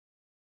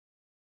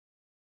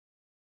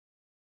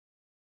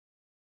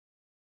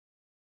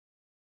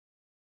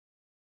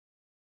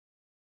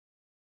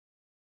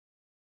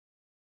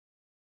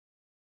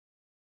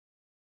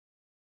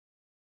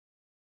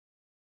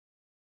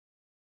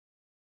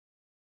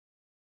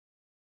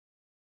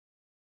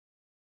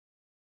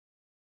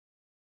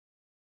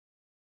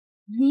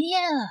爷，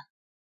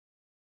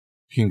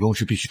运功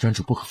时必须专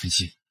注，不可分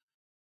心。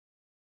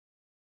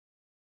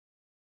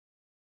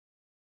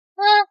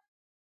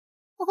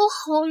我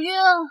好晕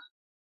啊！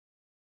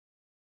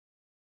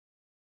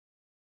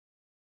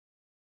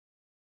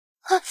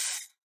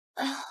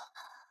哎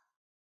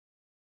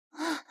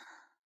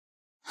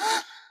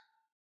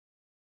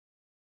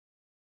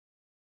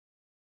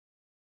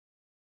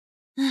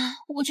呀！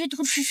我这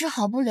毒迟迟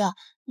好不了，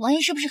王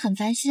爷是不是很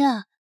烦心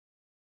啊？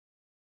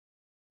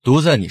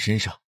毒在你身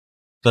上，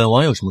本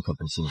王有什么可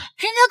分心的？人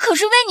家可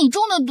是为你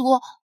中的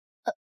毒，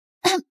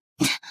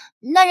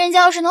那人家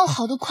要是能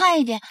好得快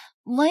一点，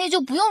王爷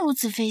就不用如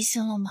此费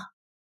心了吗？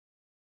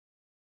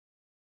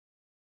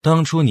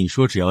当初你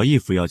说只要一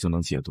服药就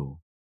能解毒，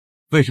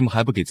为什么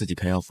还不给自己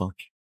开药方？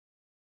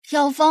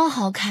药方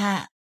好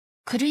开，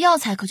可这药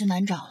材可就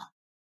难找了。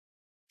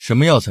什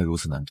么药材如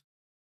此难找？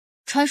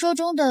传说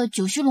中的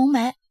九须龙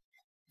梅，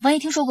王爷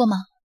听说过吗？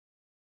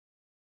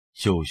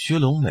九须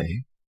龙梅，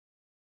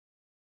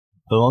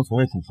本王从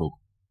未听说过。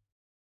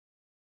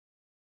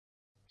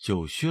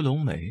九须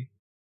龙梅，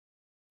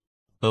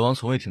本王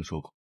从未听说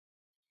过。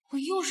我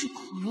又是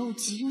苦肉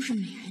计，又是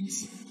美人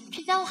计，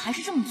这家伙还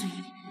是这么嘴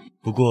硬。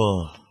不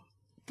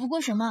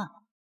过什么？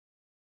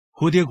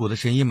蝴蝶谷的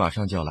神医马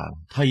上就要来了，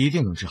他一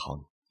定能治好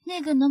你。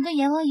那个能跟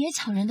阎王爷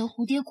抢人的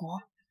蝴蝶谷？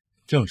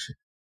正是。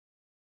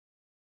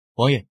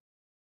王爷，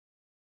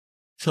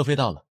侧妃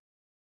到了。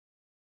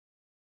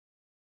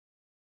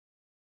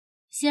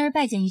仙儿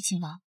拜见玉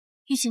亲王，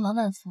玉亲王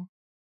万福。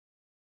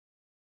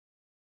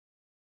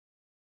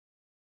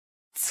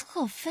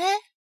侧妃？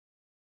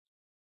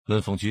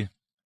温风君，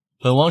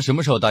本王什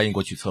么时候答应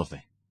过娶侧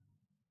妃？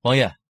王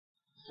爷，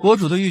国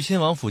主对玉亲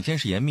王府监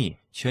视严密，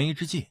权宜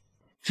之计，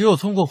只有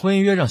通过婚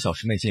姻约让小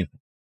师妹进府，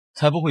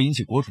才不会引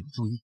起国主的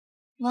注意。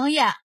王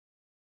爷，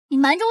你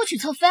瞒着我娶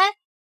侧妃？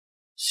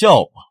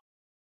笑话！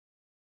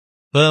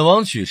本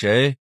王娶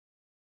谁，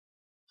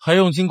还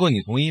用经过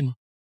你同意吗？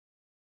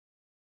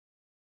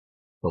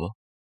走吧。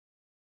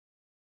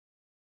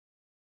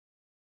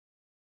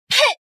呸！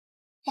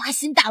花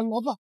心大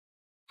萝卜，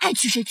爱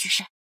娶谁娶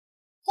谁，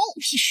关我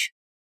屁事！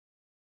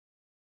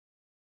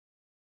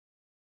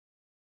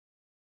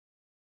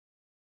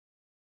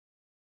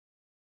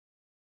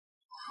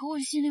可我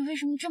心里为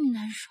什么这么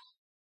难受？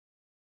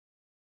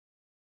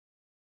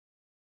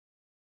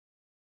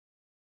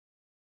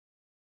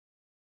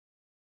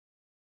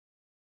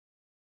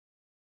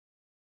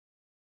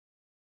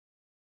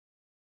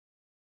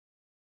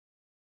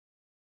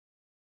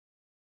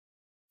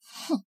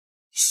哼，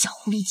小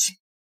狐狸精！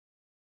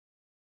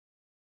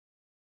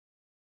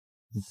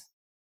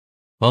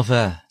王妃，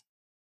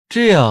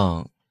这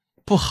样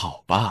不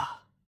好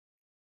吧？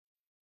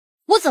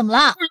我怎么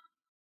了？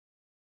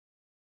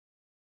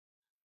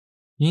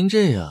您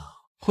这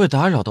样会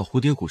打扰到蝴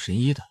蝶谷神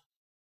医的。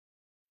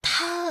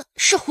他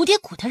是蝴蝶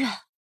谷的人，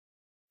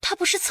他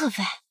不是侧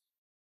妃。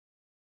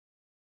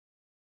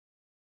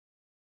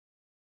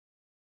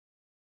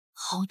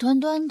好端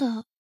端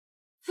的，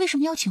为什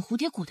么要请蝴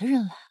蝶谷的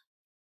人来？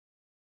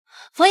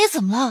王爷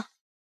怎么了？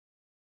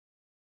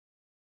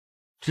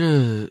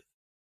这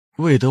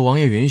未得王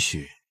爷允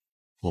许，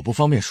我不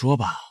方便说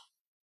吧。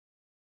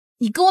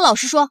你跟我老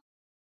实说，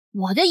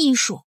我的医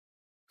术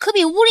可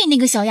比屋里那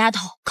个小丫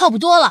头靠谱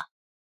多了。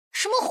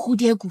什么蝴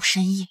蝶谷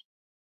神医，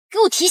给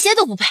我提鞋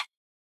都不配。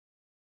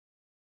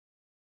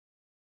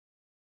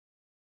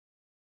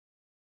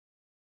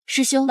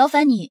师兄，劳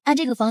烦你按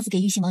这个方子给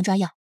玉亲王抓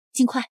药，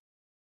尽快。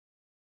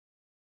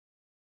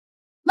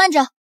慢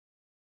着，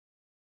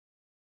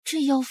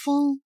这药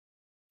方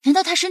难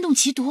道他身中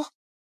奇毒？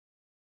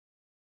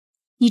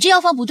你这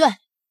药方不对，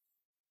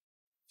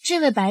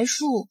这位白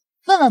术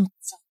万万不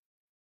行。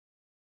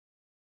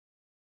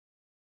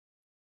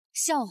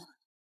笑话，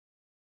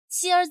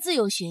妻儿自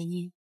有学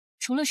艺，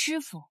除了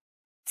师傅，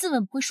自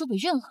问不会输给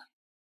任何人。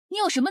你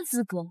有什么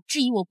资格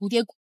质疑我蝴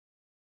蝶谷？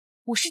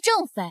我是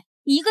正妃，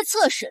你一个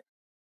侧室，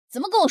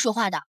怎么跟我说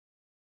话的？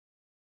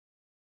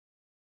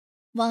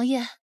王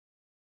爷，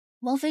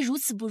王妃如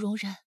此不容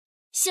忍，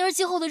希儿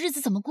今后的日子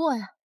怎么过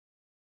呀？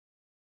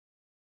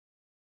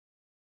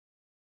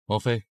王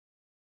妃，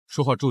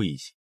说话注意一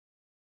些。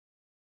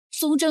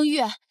宋正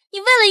月，你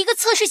为了一个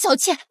侧室小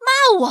妾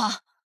骂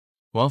我！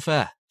王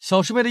妃，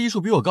小师妹的医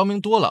术比我高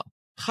明多了，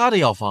她的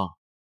药方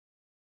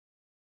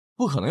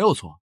不可能有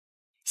错。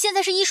现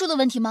在是医术的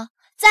问题吗？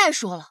再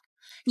说了，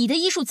你的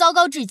医术糟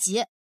糕至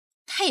极，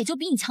他也就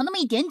比你强那么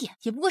一点点，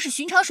也不过是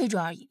寻常水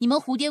准而已。你们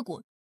蝴蝶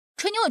谷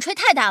吹牛也吹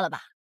太大了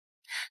吧？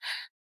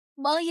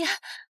王爷，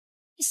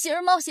希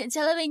儿冒险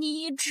前来为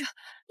你医治，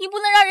你不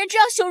能让人这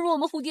样羞辱我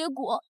们蝴蝶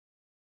谷。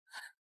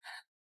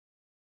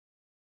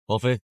王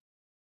妃，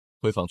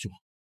回房去吧，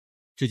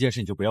这件事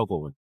你就不要过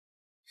问。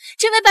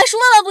这位白叔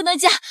万万不能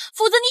嫁，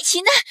否则你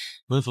体内……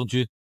温风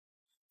君，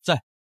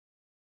在。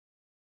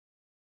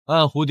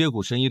按蝴蝶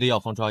谷神医的药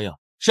方抓药。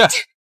是。放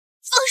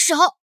手！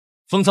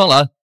风苍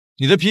兰，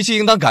你的脾气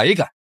应当改一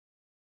改。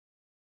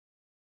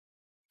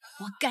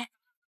活该，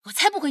我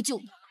才不会救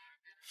你！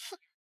哼！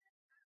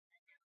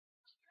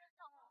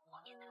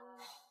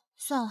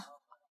算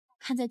了，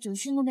看在九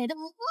世怒美的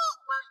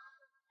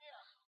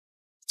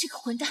这个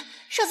混蛋，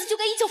上次就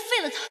该一脚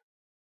废了他。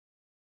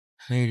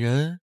美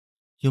人，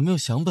有没有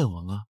想本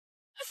王啊？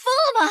你疯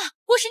了吗？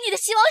我是你的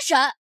西王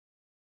婶。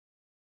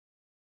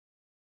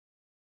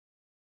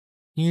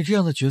你这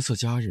样的绝色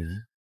佳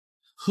人，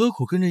何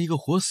苦跟着一个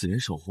活死人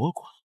守活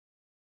寡？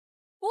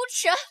无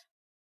耻！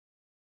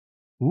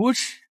无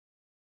耻！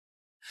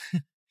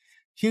哼，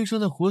听说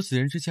那活死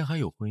人之前还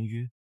有婚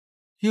约，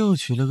又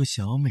娶了个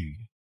小美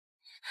人，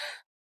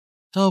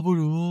倒不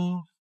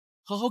如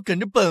好好跟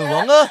着本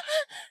王啊！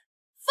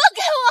放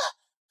开我！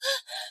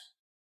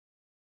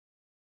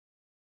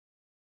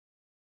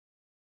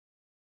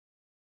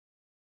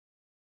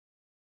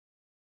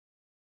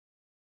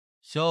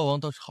萧王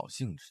倒是好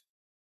兴致，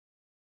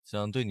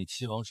想对你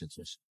七王婶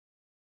做什么？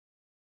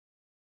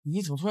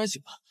你怎么突然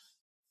醒了？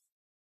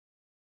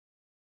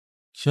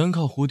全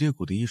靠蝴蝶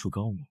谷的医术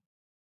高明，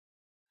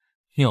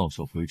妙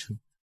手回春。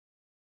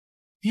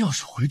妙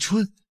手回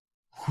春，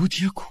蝴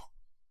蝶谷，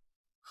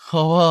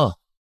好啊！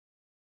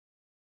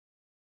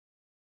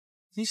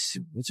你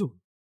醒了就。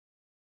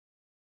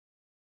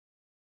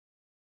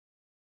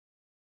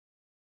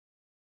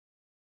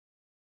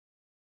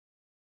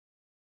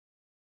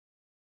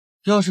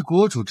要是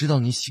国主知道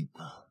你醒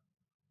了，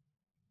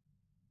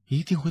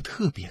一定会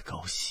特别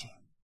高兴。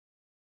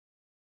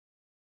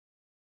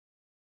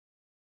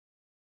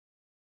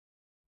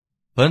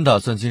本打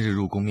算今日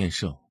入宫面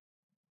圣，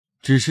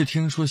只是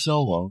听说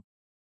萧王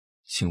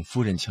请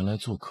夫人前来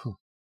做客，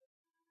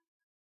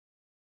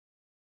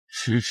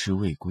迟迟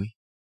未归。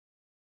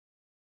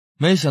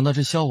没想到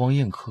这萧王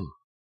宴客，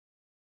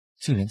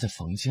竟然在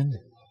房间内。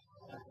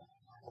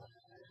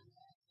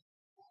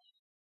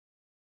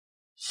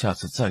下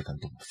次再敢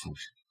动夫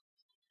人，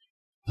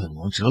本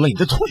王折了你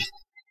的腿！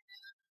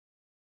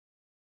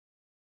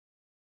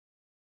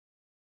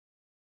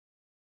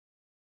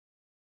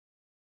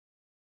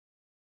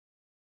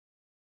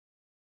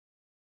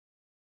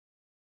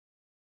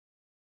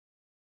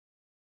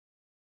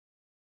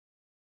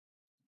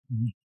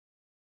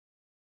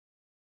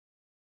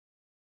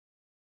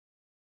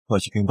快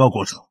去禀报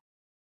国主，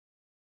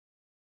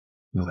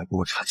用来给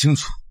我查清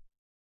楚，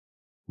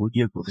蝴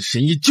蝶谷的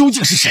神医究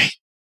竟是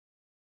谁？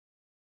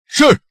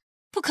是。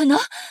不可能，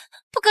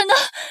不可能！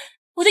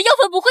我的药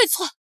方不会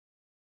错，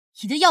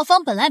你的药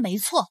方本来没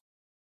错，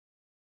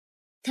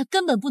但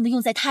根本不能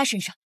用在他身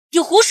上。你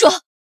胡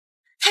说！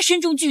他身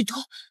中剧毒，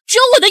只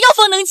有我的药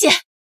方能解。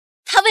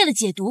他为了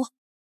解毒，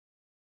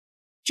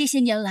这些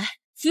年来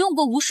服用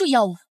过无数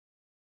药物，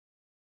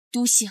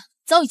毒性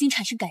早已经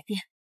产生改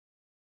变。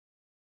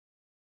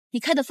你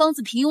开的方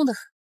子平庸的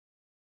很，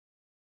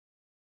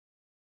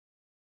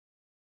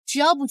只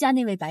要不加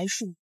那位白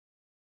术，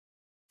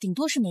顶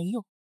多是没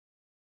用。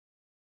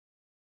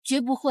绝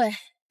不会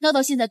闹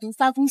到现在毒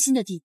发攻心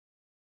的地步。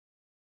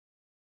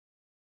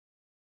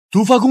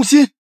毒发攻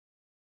心？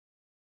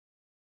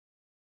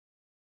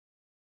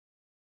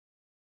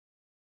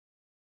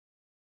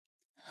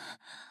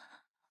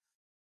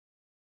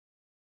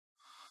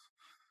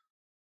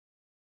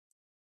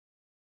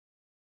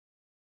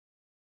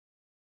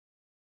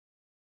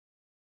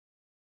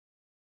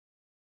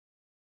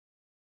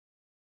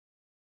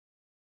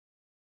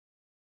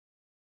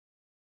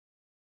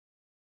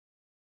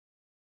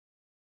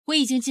我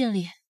已经尽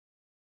力，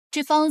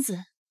这方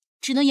子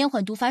只能延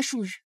缓毒发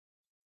数日。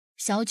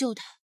想要救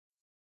他，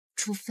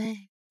除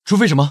非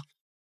什么？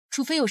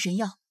除非有神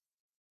药，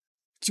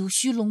九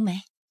须龙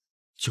梅。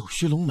九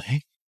须龙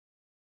梅，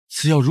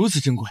此药如此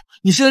珍贵，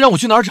你现在让我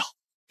去哪儿找？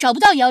找不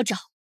到也要找，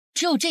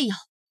只有这药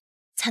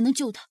才能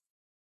救他。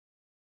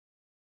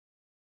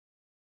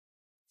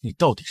你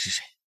到底是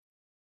谁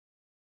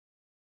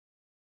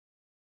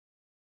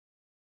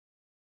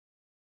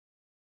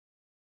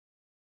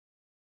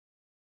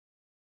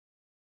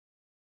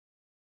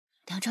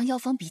？2张药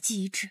方笔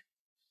迹一致，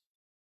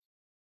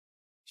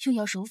用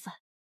药手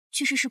法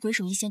确实是鬼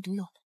手一仙独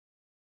有的。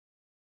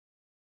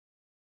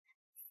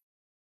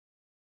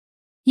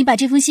你把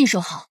这封信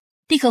收好，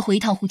立刻回一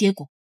趟蝴蝶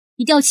谷，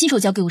一定要亲手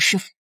交给我师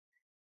父。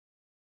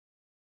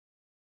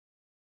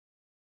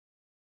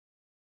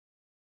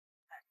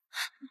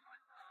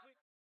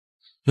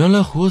原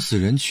来活死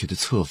人娶的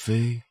侧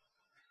妃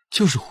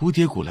就是蝴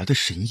蝶谷来的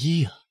神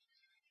医啊！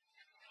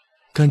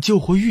敢救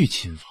活玉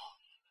亲王，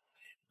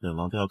本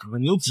王倒要看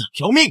看你有几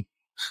条命！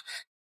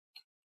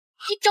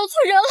你找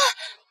错人了！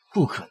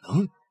不可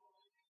能，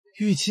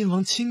玉亲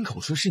王亲口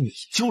说是你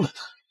救了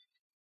他。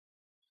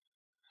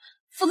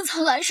封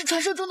苍兰是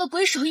传说中的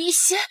鬼手一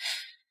仙，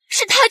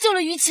是他救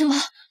了玉亲王，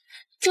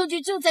证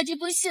据就在这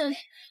封信里。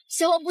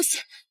小王不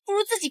信，不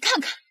如自己看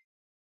看。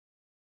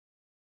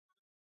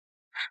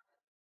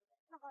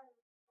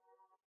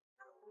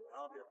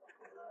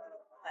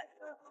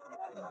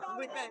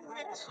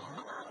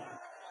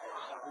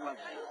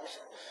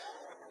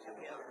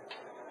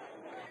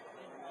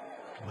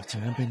我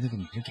竟然被那个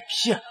女人给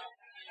骗了！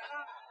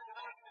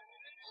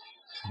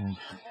苍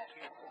兰，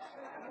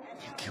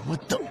你给我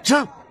等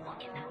着！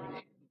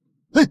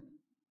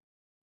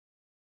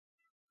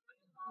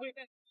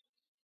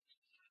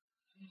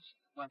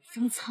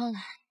封苍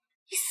兰，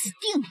你死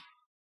定了！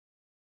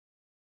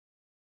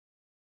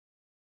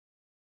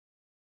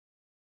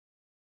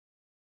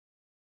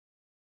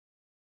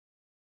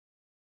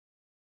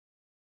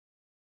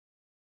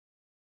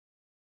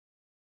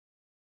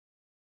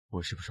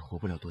我是不是活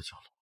不了多久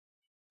了？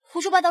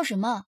胡说八道什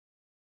么？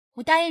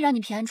我答应让你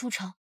平安出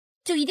城，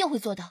就一定会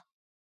做到。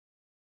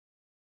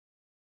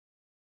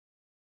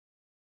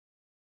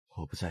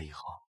我不在以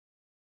后，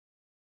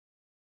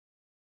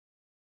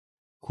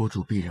国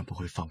主必然不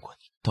会放过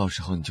你，到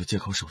时候你就借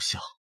口守孝，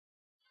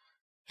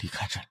离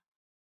开这里。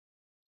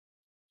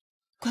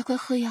乖乖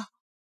喝药，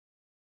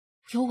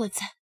有我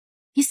在，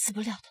你死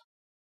不了的。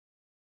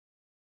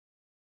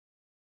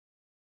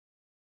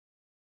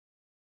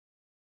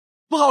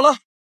不好了！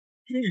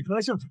天宇传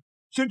来圣旨，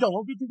宣召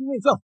王妃进京内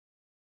葬。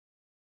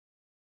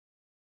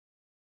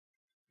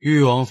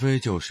玉王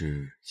妃就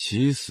是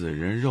起死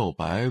人肉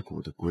白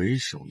骨的鬼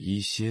手医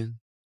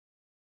仙，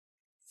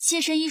妾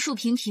身医术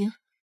平平，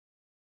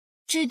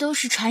这都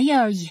是传言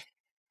而已。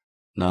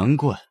难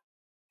怪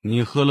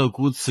你喝了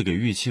姑赐给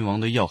玉亲王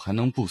的药还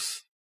能不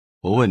死。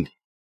我问你，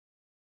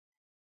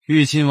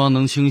玉亲王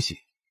能清醒，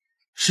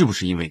是不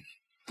是因为你？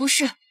不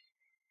是，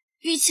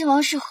玉亲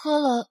王是喝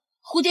了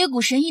蝴蝶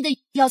谷神医的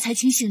药才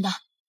清醒的。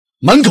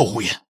满口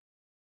胡言！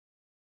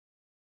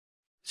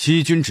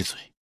欺君之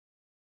罪，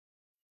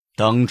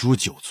当诛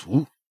九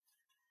族。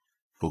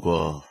不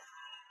过，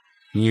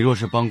你若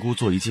是帮姑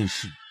做一件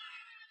事，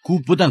姑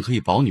不但可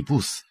以保你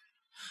不死，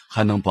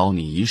还能保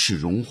你一世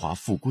荣华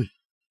富贵。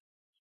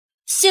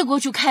谢国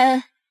主开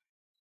恩，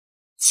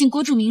请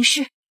国主明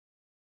示。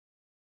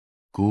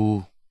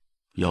姑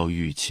要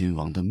玉亲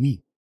王的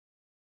命。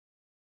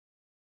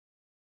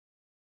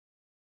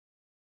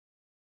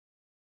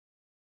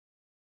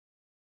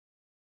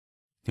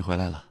你回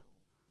来了，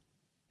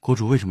国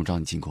主为什么召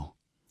你进宫？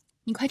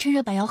你快趁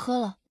热把药喝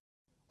了，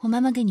我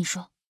慢慢跟你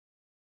说。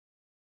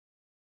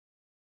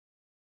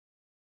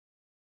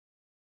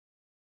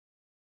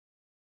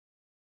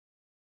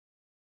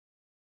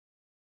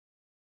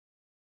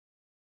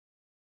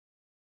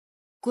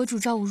国主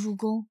召我入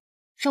宫，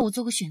让我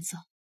做个选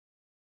择。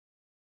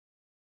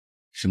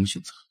什么选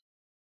择？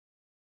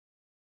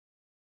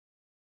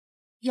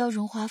要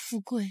荣华富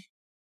贵，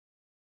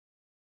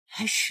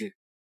还是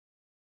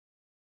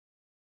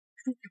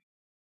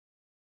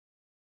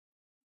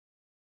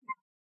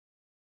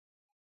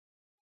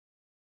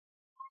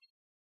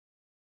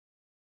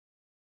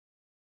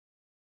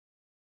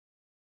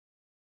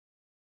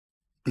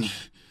你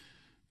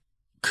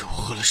给我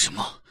喝了什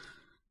么？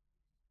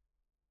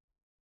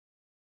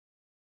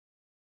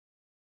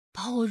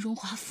保我荣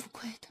华富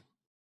贵的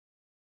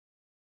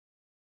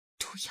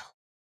毒药。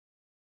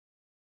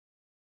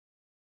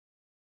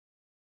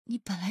你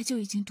本来就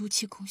已经毒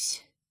气攻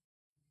心，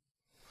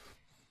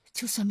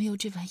就算没有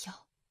这碗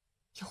药，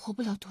也活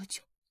不了多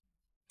久。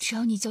只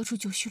要你交出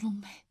九须龙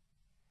梅，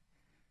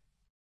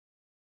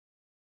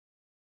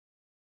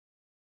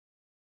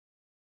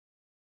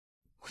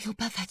我有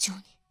办法救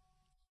你。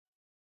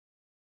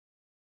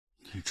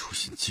你处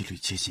心积虑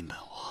接近本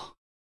王，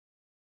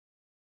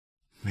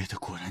为的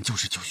果然就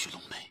是九须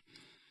龙梅。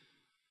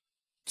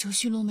九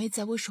须龙梅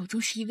在我手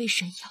中是一味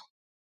神药，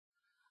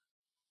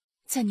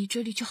在你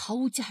这里却毫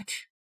无价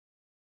值。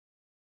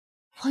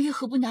王爷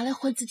何不拿来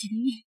换自己的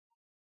命？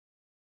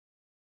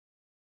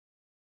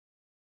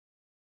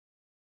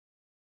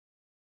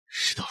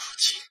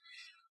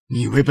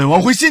你以为本王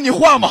会信你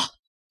话吗？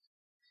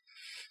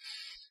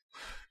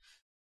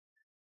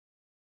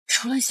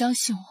除了相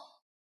信我，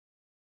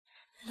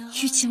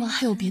玉秦王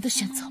还有别的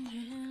选择吗？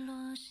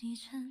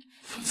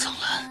风苍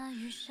兰，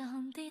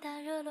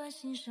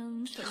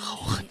好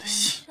狠的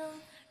心！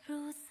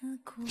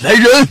来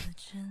人！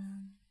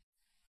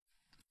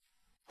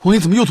王爷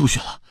怎么又吐血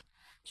了？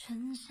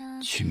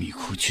去密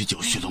库取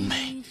九须龙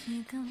眉，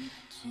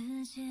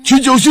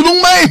取九须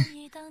龙眉！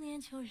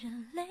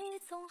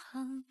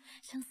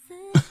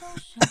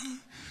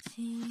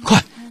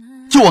快，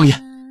救王爷！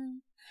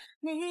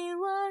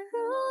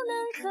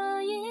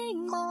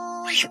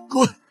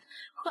滚！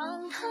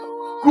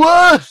滚！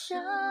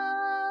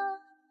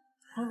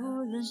无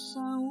论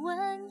上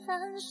问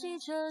暗系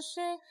着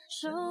谁，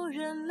受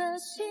人了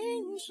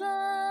青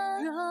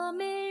春。若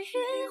命运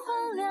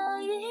荒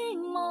凉一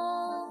梦，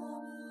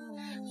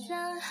将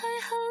爱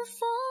恨封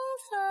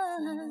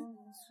存，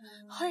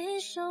回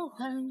首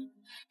换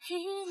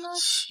一抹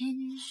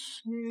心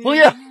事。王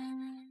爷！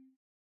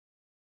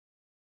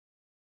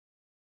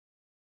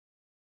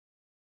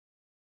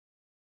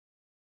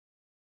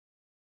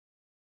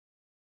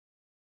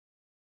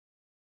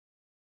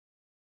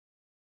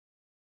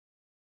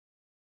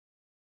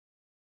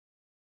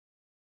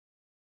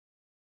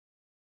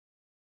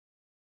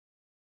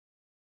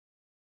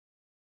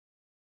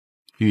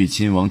玉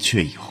亲王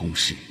却已薨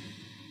逝。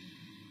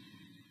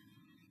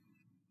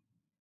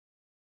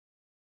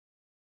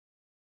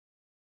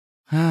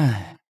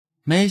唉，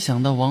没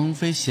想到王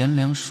妃贤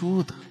良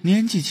淑德，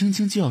年纪轻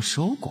轻就要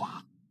守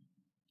寡，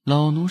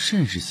老奴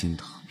甚是心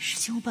疼。事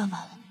情我办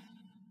完了。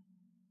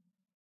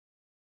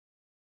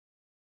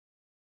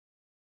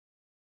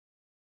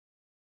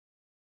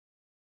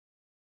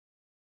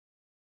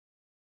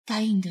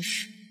答应你的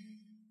事，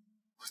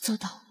我做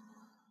到了。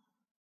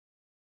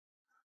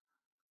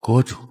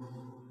国主，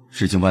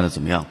事情办得怎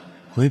么样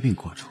了？回禀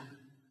国主，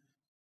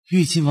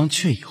玉亲王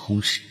却已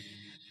薨逝。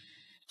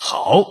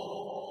好，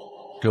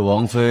这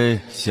王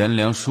妃贤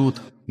良淑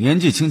德，年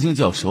纪轻轻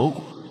就要守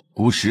寡，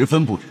孤十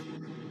分不忍。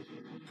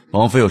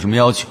王妃有什么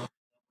要求，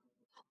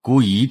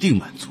孤一定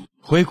满足。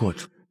回国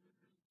主，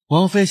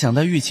王妃想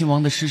带玉亲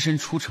王的尸身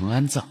出城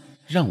安葬，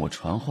让我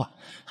传话，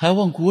还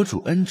望国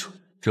主恩准。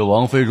这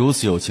王妃如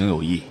此有情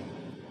有义，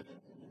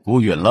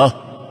孤允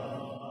了。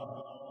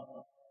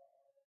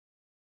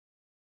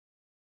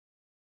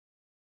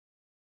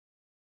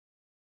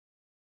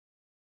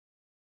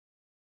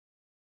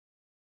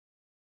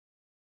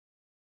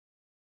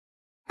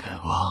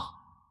本王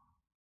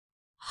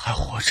还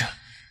活着。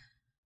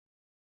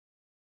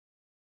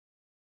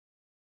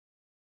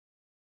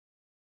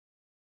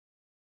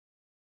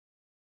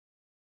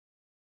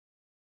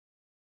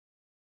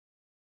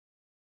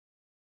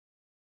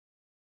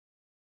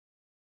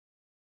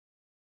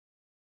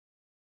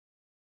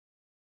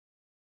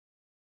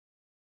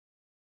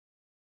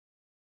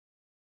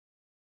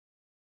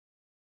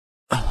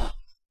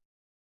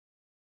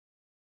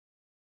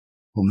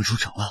我们出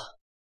城了。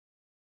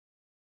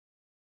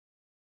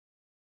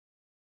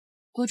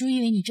国主以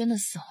为你真的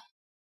死了，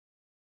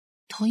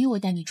同意我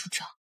带你出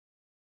城。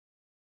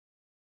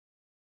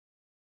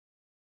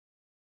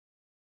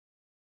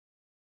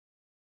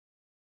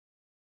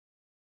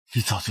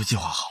你早就计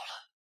划好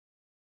了。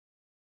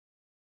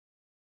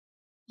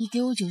你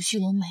给我九须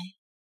龙眉，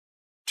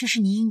这是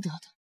你应得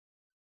的。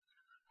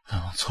本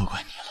王错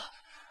怪你了，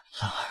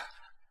兰儿，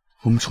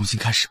我们重新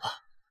开始吧。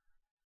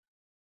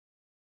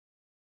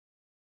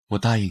我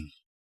答应你，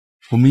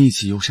我们一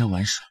起游山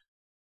玩水，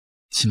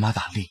骑马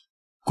打猎，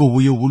过无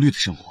忧无虑的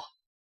生活。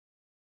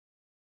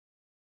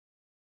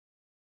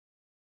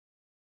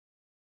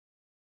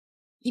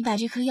你把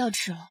这颗药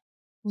吃了，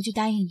我就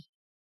答应你。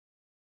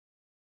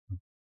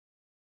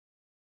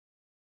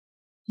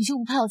你就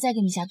不怕我再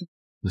给你下毒？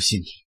我信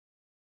你。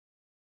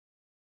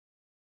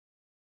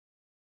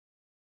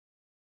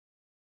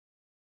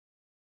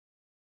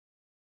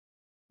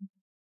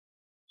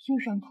又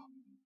上头。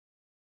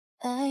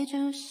爱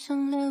就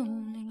像流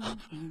灵，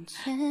迎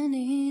接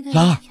你的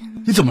兰儿，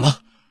你怎么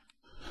了？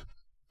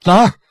兰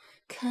儿，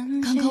刚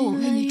刚我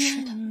喂你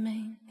吃的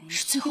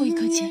是最后一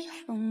颗解药，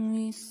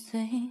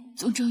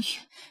宗正宇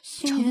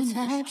成了你的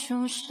人。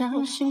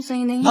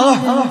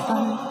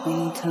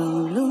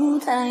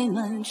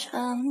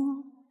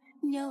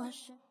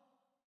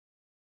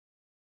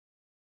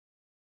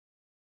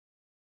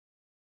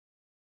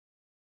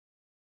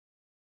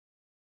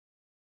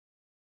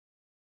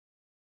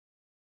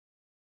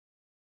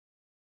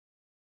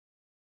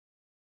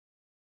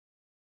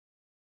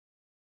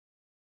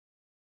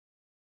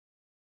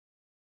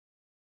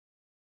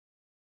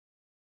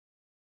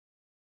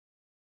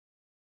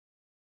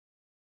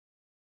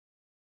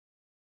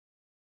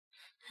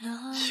兰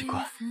儿，奇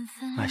怪，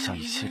脉象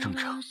一切正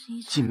常，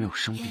既没有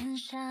生病，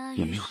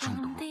也没有中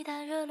毒。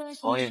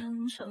王爷，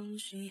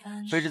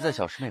卑职在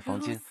小师妹房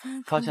间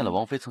发现了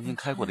王妃曾经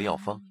开过的药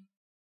方，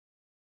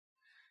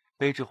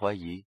卑职怀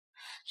疑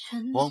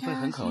王妃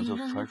很可能就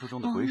是传说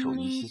中的鬼手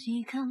一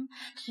心。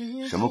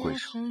什么鬼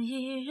手？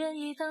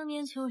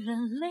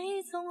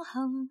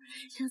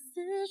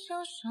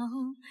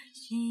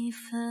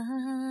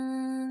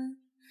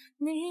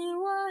你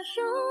我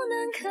如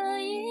能可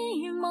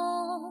一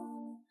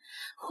梦，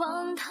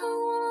荒唐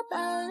我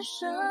半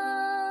生。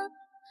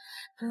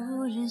不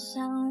忍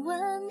相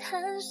问，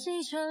叹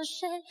息着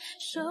谁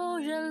手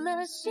刃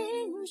了青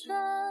春？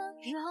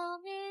若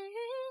命运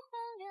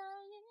换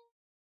了一。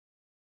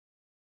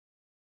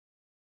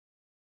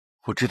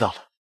我知道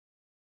了，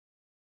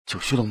九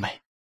须龙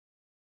眉。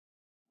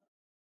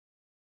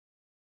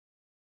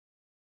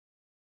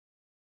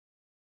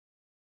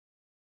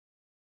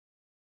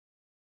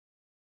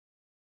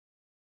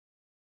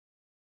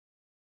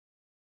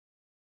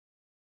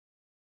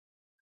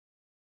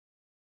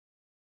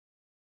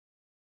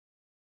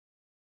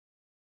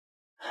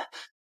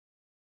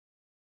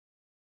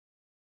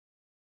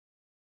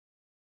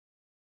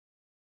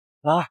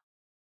兰儿，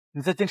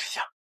你再坚持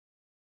下，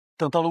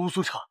等到了乌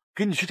苏城，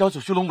给你去找九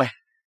须龙眉。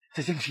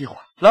再坚持一会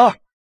儿，兰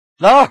儿，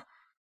兰儿。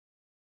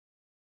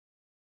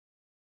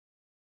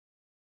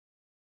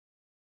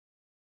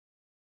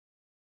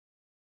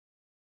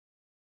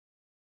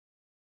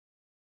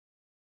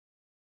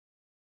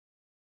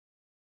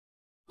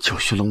九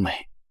须龙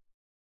眉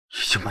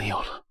已经没有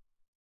了。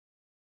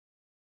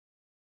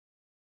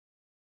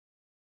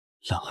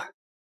兰儿，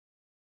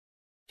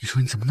你说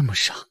你怎么那么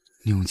傻？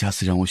你用加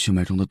斯让我血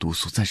脉中的毒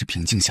素暂时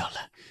平静下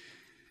来，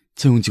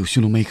再用九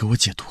须龙眉给我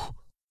解毒。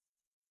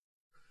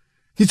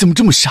你怎么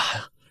这么傻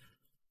呀？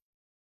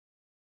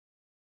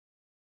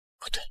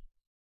不对，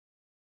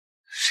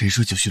谁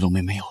说九须龙眉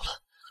没有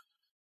了？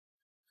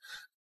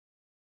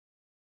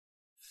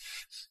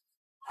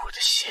我的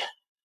血，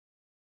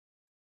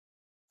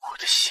我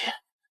的血。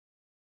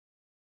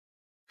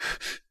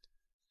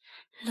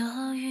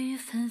落雨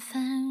纷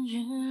纷，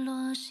日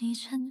落西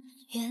沉，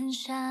烟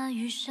霞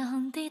雨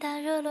上，滴答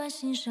热乱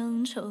心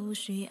生，愁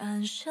绪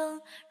暗生，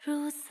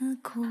如此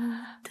苦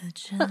的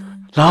真。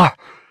兰儿，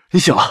你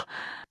醒了。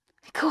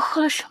你给我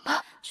喝了什么？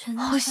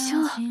好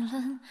香啊！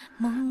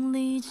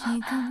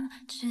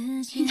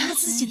你拿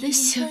自己的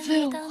血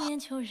喂我，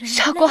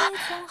傻瓜！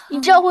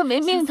你这样会没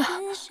命的。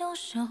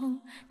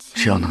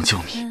只要能救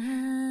你，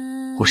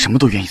我什么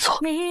都愿意做。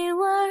你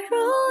我如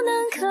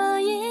能可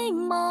一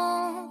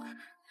梦，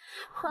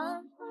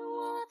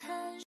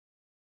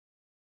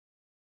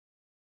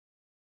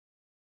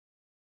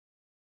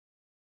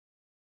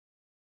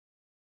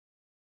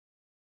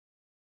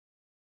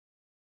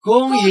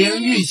恭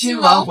迎玉亲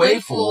王回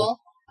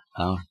府。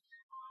兰儿，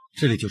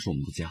这里就是我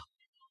们的家。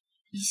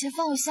你先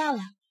放我下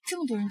来，这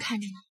么多人看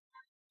着呢。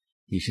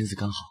你身子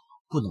刚好，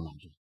不能懒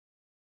惰。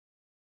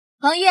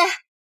王爷，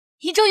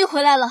你终于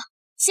回来了，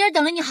希儿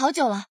等了你好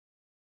久了。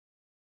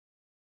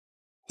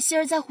希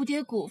儿在蝴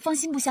蝶谷放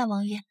心不下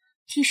王爷，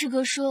听师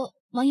哥说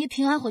王爷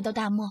平安回到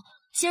大漠，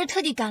希儿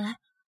特地赶来。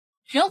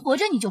人活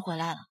着你就回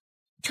来了，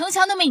城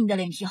墙都没你的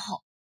脸皮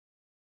厚。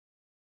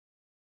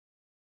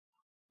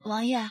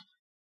王爷，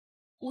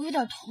我有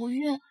点头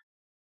晕。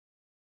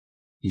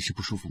你是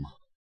不舒服吗？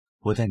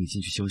我带你进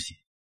去休息。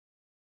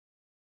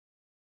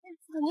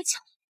我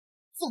抢，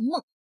做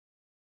梦！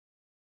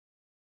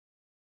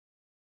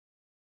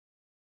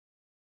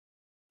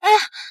哎呀，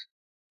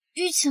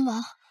玉亲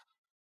王，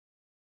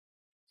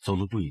走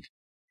路不匀。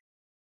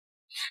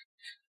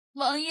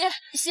王爷，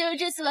希儿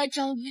这次来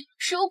找您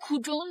是有苦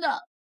衷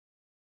的。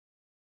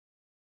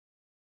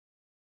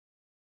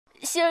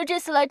希儿这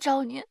次来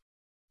找您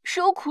是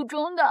有苦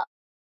衷的。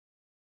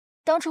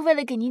当初为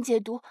了给您解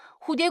毒，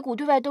蝴蝶谷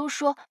对外都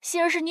说希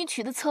儿是你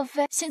娶的侧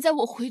妃。现在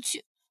我回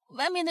去，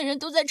外面的人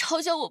都在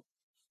嘲笑我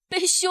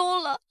被休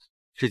了。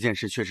这件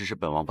事确实是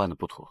本王办的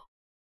不妥。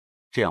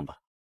这样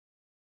吧，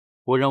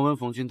我让温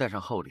逢君带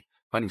上厚礼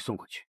把你送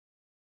回去，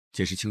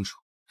解释清楚。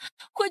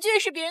回去也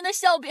是别人的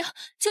笑柄，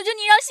求求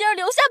你让希儿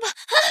留下吧。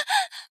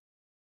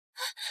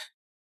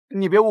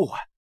你别误会，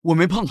我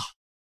没碰她。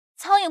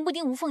苍蝇不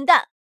叮无缝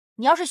蛋，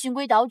你要是循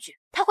规蹈矩，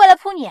他会来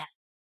扑你。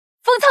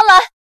风苍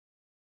兰，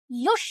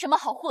你又是什么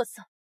好货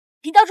色？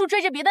你到处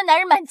追着别的男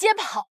人满街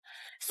跑，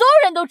所有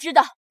人都知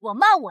道我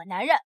骂我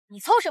男人，你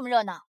凑什么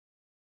热闹？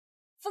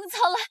风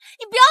苍兰，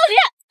你不要脸！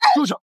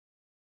住手！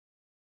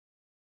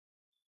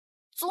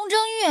宗正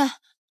玉，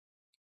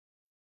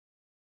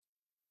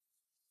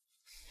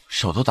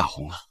手都打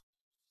红了。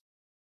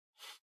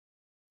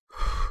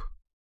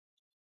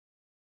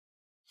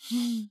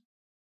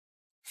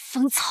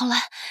风苍兰，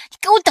你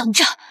给我等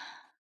着！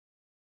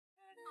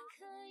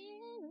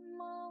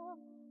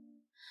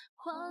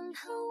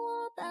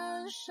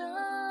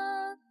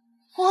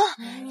哇，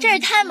真是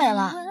太美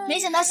了！没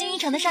想到星云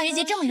城的上月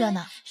节这么热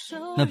闹。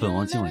那本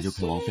王今晚就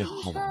陪王妃好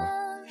好玩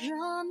玩。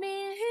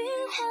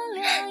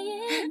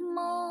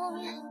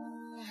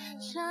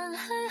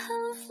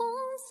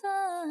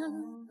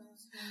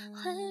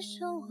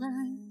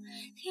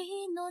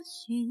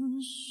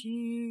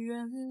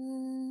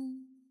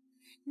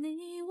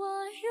你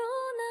我如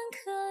能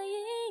可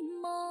一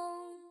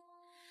梦，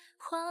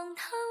荒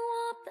唐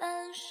我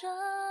半生。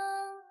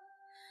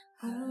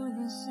无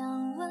人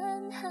相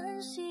问，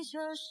叹息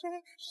着谁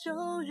手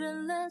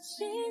润了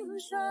青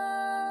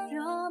春。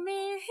若明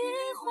与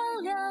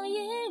黄粱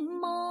一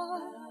梦，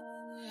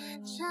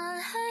斩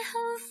爱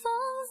恨风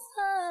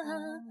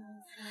尘，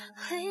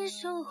回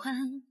首还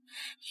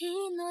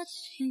一诺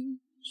情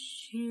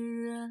绪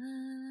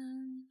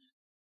人。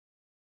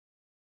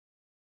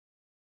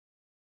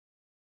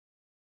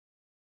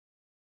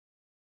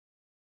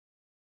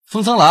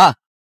风苍兰，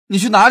你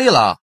去哪里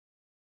了？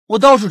我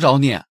到处找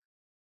你。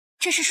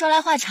这事说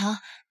来话长，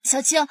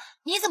小青，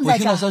你怎么在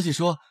这儿？我听到消息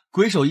说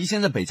鬼手一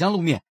现在北疆露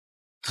面，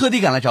特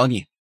地赶来找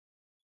你。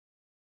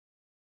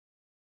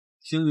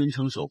星云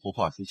城守护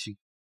华飞卿，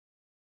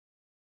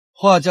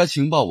画家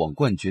情报网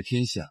冠绝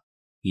天下，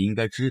你应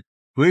该知道，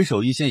鬼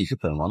手一仙已是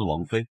本王的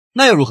王妃，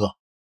那又如何？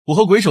我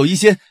和鬼手一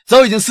仙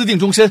早已经私定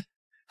终身，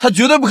她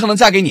绝对不可能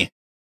嫁给你。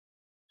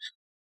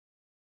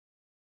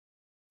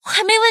我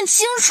还没问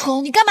清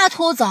楚，你干嘛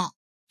拖我走？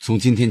从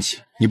今天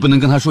起，你不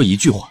能跟她说一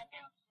句话。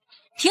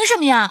凭什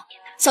么呀？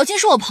小青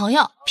是我朋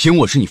友。凭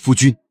我是你夫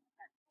君。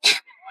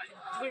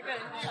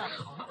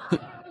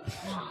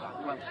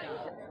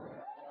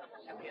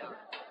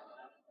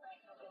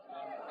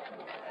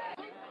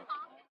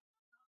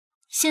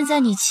现在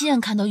你亲眼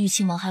看到玉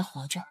亲王还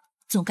活着，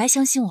总该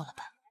相信我了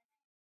吧？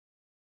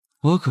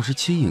我可是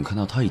亲眼看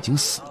到他已经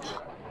死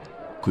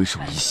了。鬼手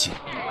一仙，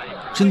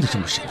真的这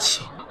么神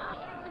奇？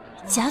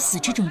假死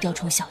这种雕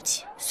虫小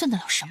技，算得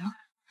了什么？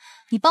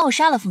你帮我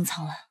杀了风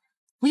苍兰，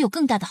我有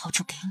更大的好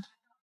处给你。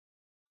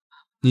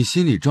你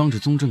心里装着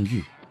宗正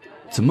玉，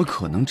怎么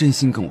可能真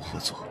心跟我合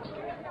作？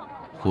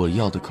我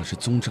要的可是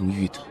宗正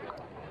玉的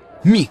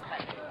命。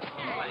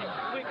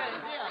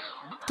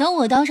等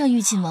我当上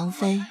玉沁王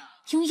妃，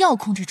用药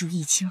控制住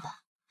义亲王，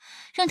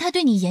让他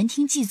对你言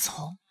听计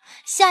从，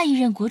下一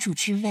任国主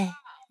之位，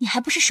你还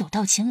不是手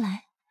到擒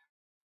来？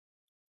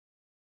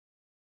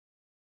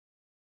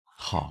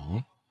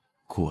好，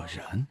果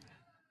然，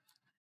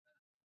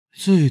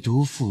最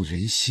毒妇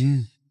人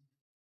心。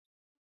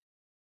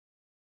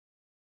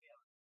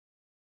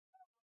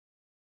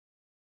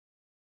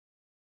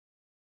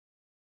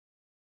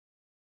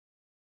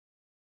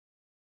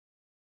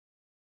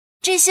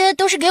这些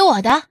都是给我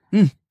的。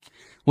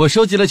我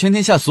收集了全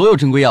天下所有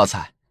珍贵药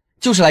材，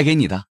就是来给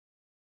你的。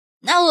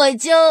那我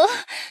就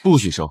不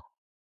许收。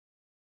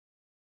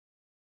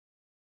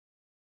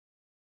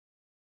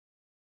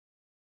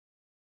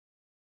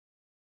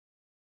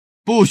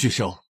不许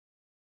收。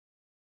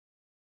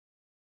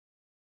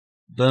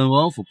本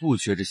王府不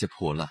缺这些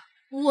破烂。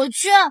我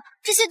缺，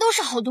这些都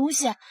是好东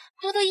西，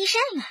多得益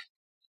善啊。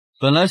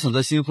本来想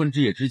在新婚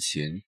之夜之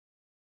前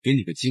给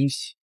你个惊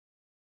喜，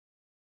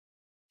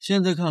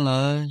现在看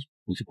来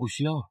你是不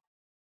需要了。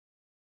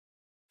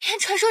连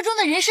传说中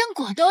的人参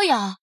果都有，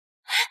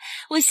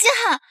我稀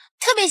罕，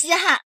特别稀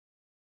罕。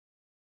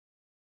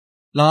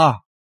兰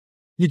儿，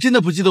你真的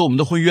不记得我们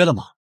的婚约了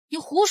吗？你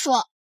胡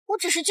说，我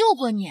只是救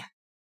过你，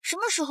什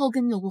么时候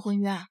跟你有过婚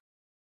约啊？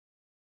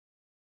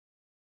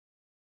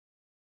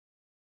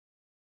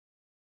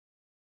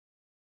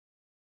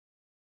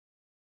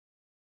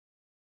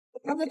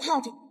要不要泡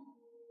着？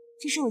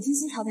这是我精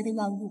心调配的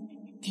药物，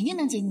肯定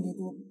能解你的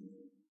毒。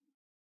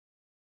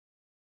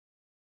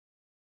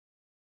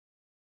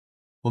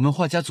我们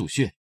画家祖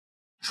训，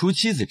除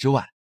妻子之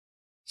外，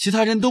其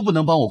他人都不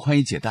能帮我宽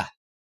衣解带。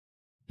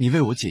你为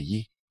我解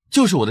衣，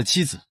就是我的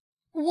妻子。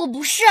我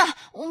不是，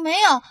我没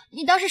有，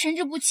你当时神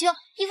志不清，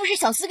衣服是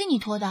小厮给你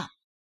脱的。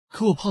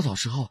可我泡澡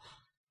时候，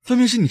分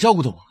明是你照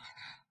顾的我。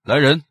来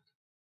人，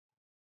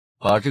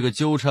把这个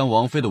纠缠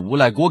王妃的无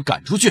赖给我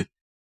赶出去。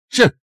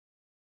是。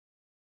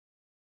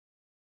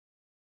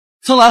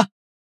苍兰，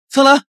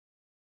苍兰，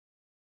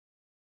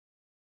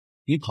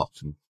你跑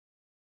什么？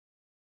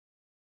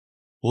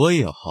我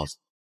也要泡澡，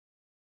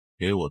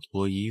给我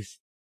脱衣服。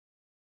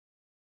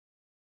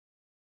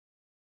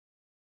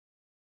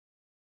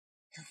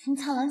等风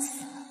苍兰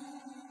死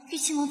了，玉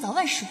亲王早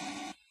晚是我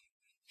的。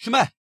师妹，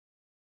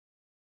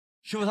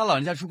师傅他老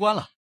人家出关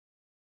了，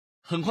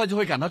很快就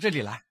会赶到这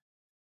里来。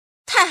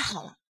太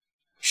好了，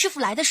师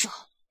傅来的时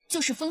候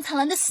就是风苍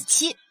兰的死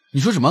期。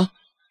你说什么？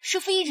师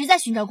傅一直在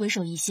寻找鬼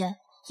手一仙，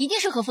一定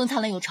是和风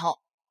苍兰有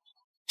仇。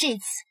这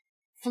次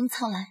风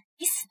苍兰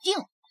你死定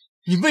了。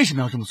你为什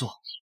么要这么做？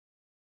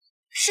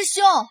师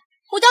兄，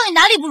我到底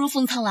哪里不如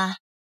风苍兰？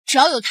只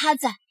要有他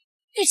在，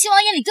玉亲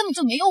王眼里根本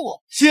就没有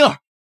我。心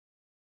儿，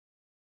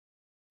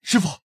师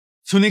傅，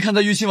求您看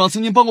在玉亲王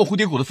曾经帮过蝴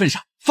蝶谷的份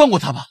上，放过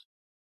他吧。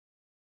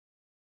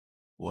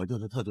我就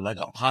是特地来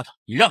找他的，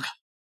你让开。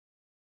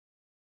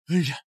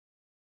恩人，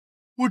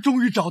我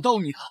终于找到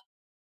你了。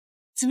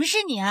怎么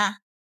是你啊？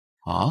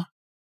啊？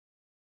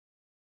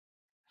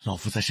老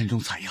夫在山中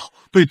采药，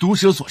被毒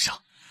蛇所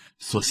伤，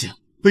所幸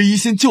被医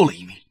仙救了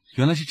一命。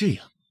原来是这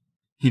样，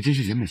你真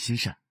是人美心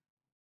善。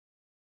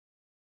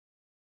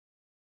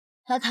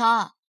老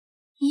唐，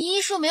你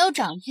医术没有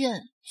长进，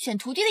选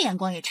徒弟的眼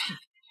光也差，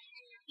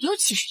尤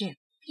其是这个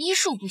医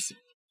术不行，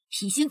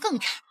品行更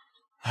差。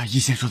医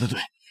仙说的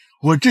对，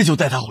我这就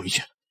带他回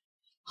去，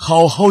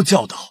好好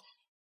教导。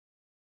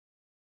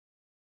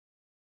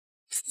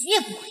死也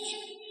不回去，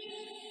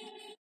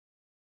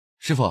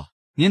师傅，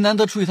您难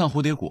得出一趟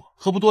蝴蝶谷，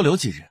何不多留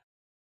几日，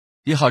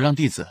也好让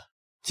弟子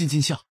尽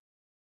尽孝。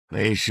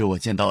为师我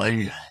见到恩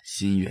人，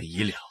心愿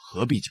已了，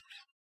何必久留？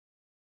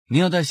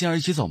您要带仙儿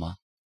一起走吗？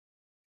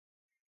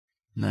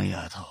那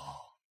丫头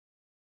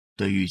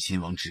对玉亲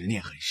王执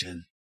念很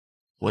深，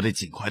我得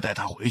尽快带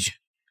她回去，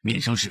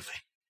免生是非。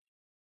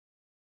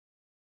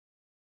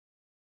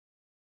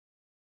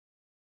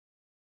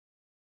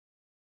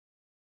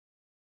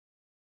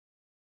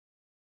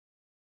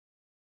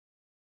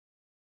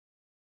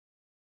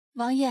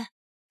王爷，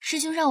师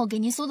兄让我给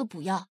您搜的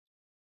补药，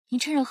您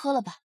趁热喝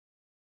了吧。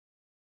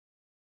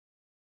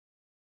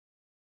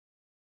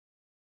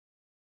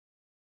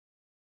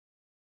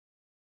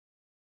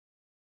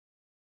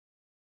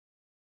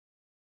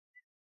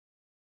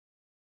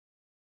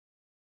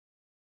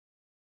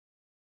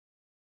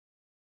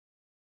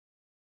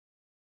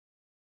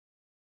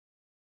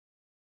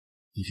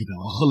你给本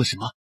王喝了什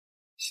么？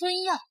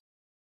春药，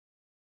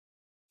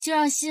就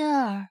让心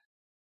儿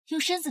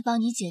用身子帮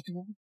你解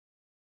毒。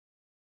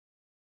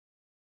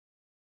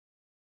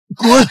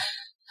滚！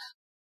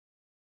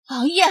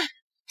王爷，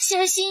心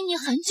儿心你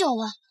很久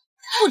了，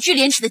不知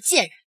廉耻的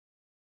贱人！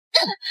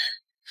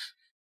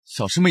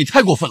小师妹，你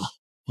太过分了！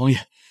王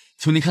爷，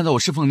求您看在我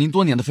侍奉您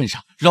多年的份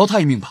上，饶他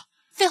一命吧。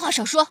废话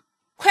少说，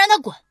快让他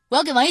滚！我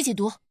要给王爷解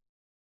毒。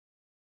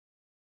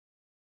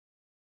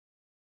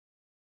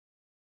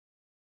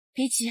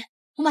别急，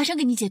我马上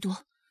给你解毒。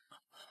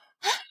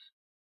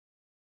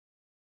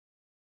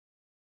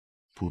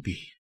不必，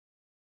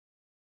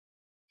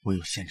我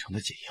有现成的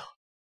解药。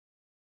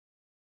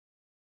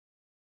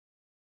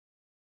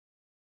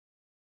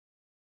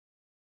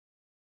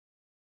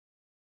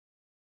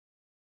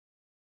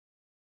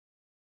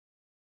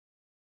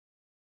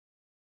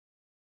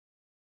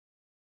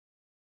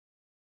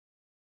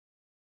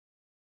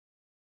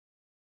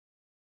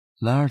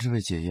兰儿这味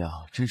解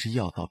药真是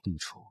药到病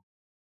除。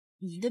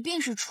你的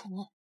病是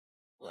除，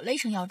我累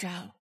成药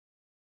渣了。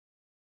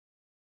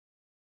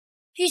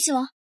玉亲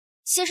王，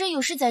先生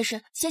有事在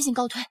身，先行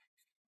告退。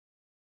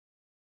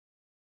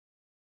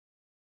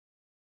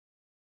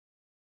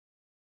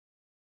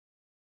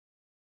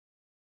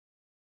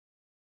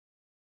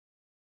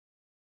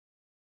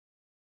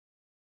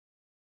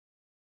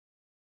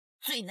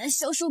最难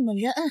消受美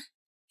人恩，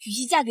与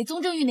其嫁给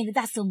宗正玉那个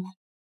大色魔，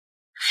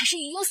还是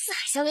以用四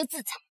海相约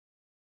自在。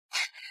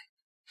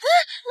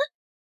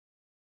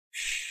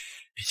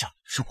别叫，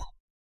是我。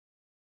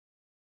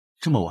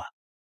这么晚，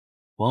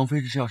王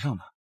妃这是要上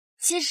哪？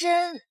妾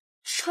身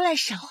出来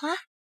赏花。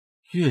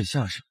月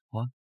下赏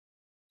花，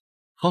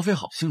王妃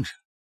好兴致。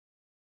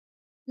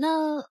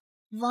那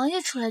王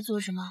爷出来做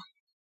什么？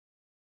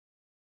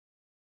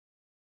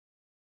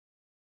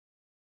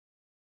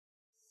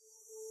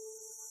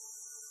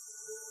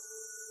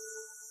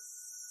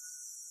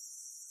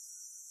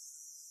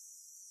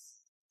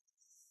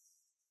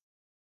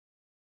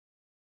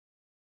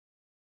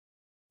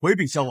回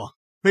禀萧王，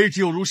卑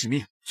职有辱使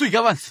命，罪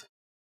该万死。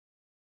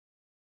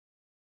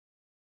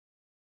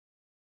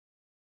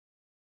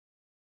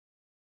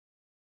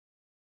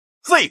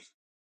废物！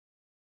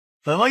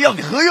本王要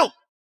你何用？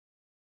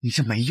你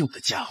这没用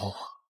的家伙！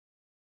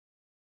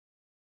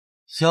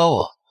萧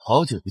王，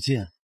好久不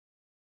见。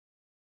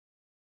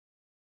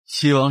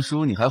七王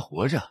叔，你还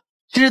活着，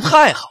真是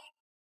太好了。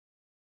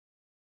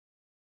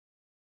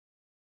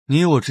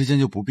你我之间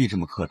就不必这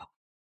么客套。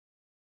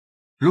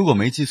如果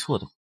没记错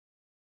的话，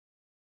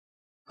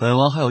本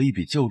王还有一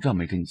笔旧账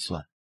没跟你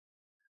算。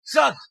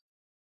杀他！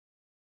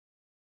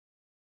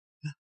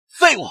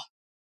废物！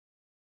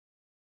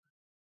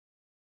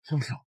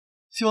圣上，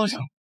七王上，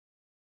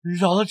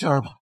饶了侄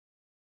儿吧。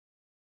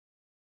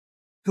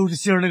都是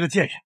星儿那个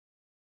贱人，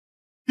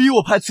逼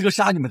我派刺客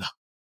杀你们的，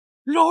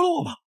饶了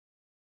我吧。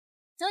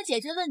等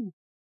姐姐问你，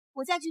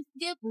我家去蝴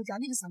蝶谷找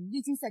那个小奴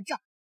婢精算账。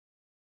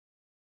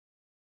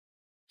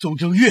钟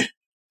正玉，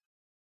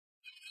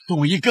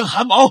动一根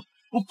汗毛，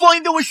我方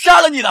一定会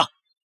杀了你的。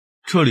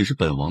这里是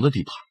本王的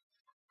地盘，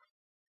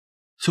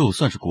就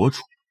算是国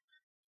主，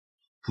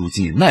如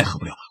今也奈何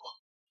不了本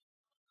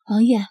王。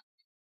王爷，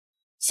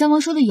萧王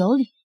说的有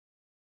理，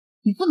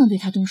你不能对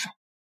他动手，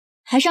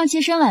还是让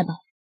妾身来吧。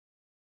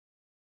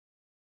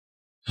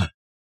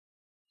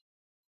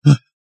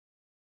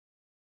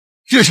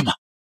这是什么？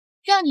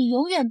让你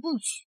永远不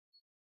娶，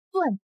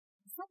断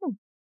三辈子。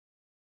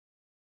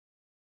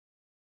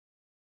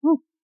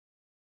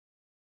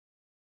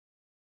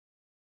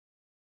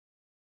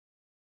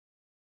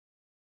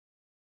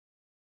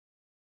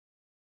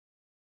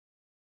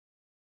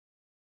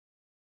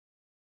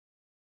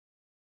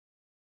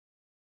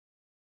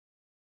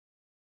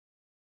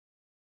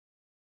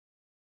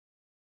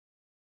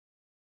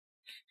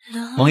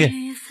王爷，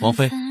王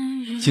妃，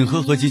请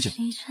喝何几酒？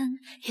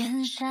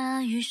烟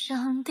霞雨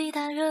上，滴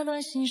答热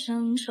乱心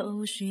生，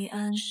愁绪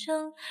暗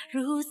生，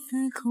如此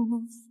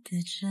苦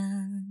的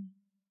真。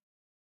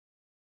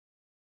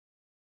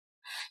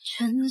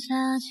春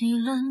夏几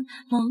轮，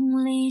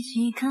梦里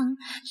几更，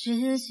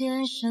只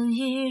见身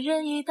一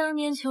人，忆当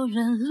年旧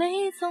人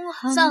泪纵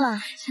横。算了，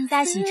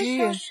大喜之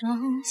日，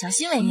小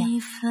心为妙。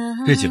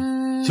这酒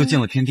就尽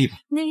了天地吧。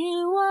你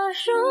我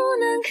如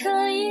能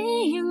可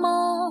一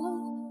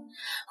梦，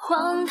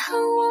荒唐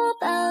我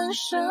半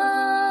生。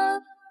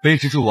卑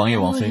职祝王爷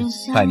王妃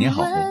百年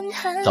好合，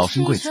早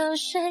生贵子。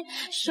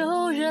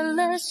受人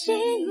了星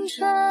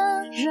辰，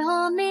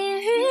若你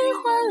与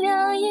黄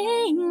粱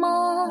一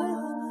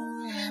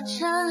梦，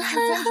山海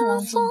和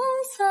风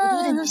尘。我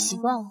有点不习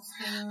惯了。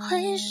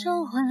回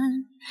首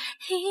问，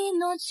一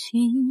诺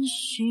情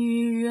绪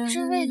人。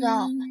这味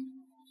道，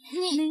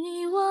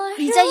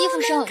你在衣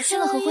服上熏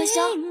了合欢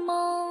香。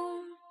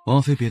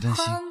王妃别担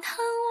心，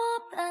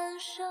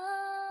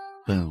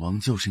本王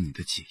就是你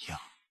的解药。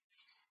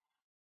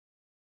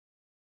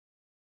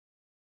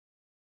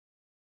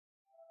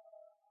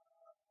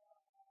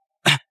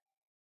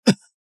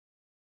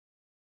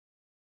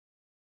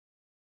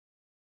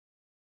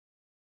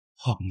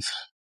皇子，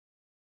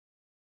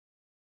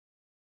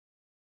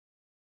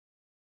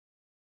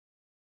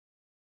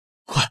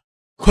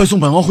快送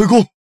本王回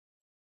宫！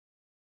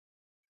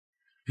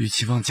玉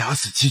齐王假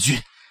死欺君，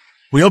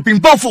不要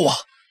禀报父王，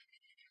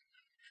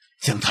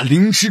将他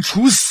凌迟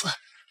处死。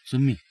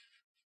遵命。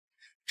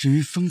至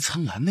于封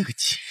苍兰那个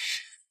贱人，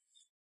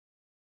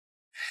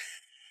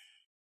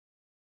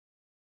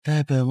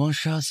待本王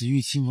杀死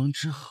玉亲王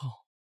之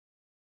后，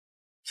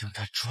将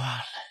他抓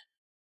来，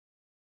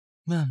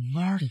慢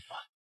慢的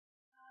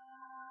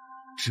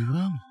折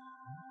磨。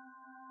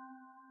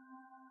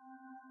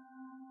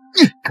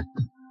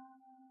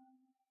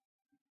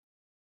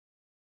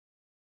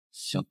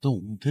想动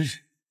武的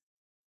人，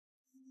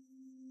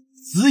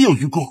自有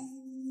余功。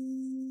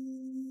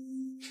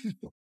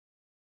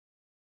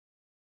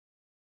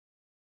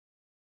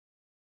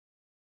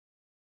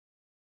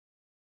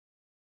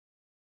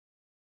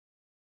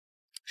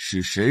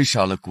是谁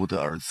杀了孤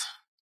的儿子？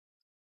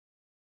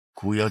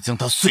孤要将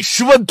他碎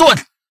尸万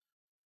段！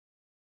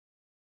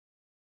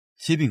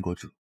启禀国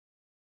主，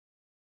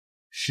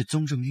是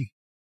宗正玉。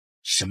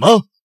什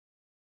么？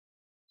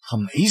他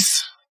没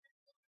死？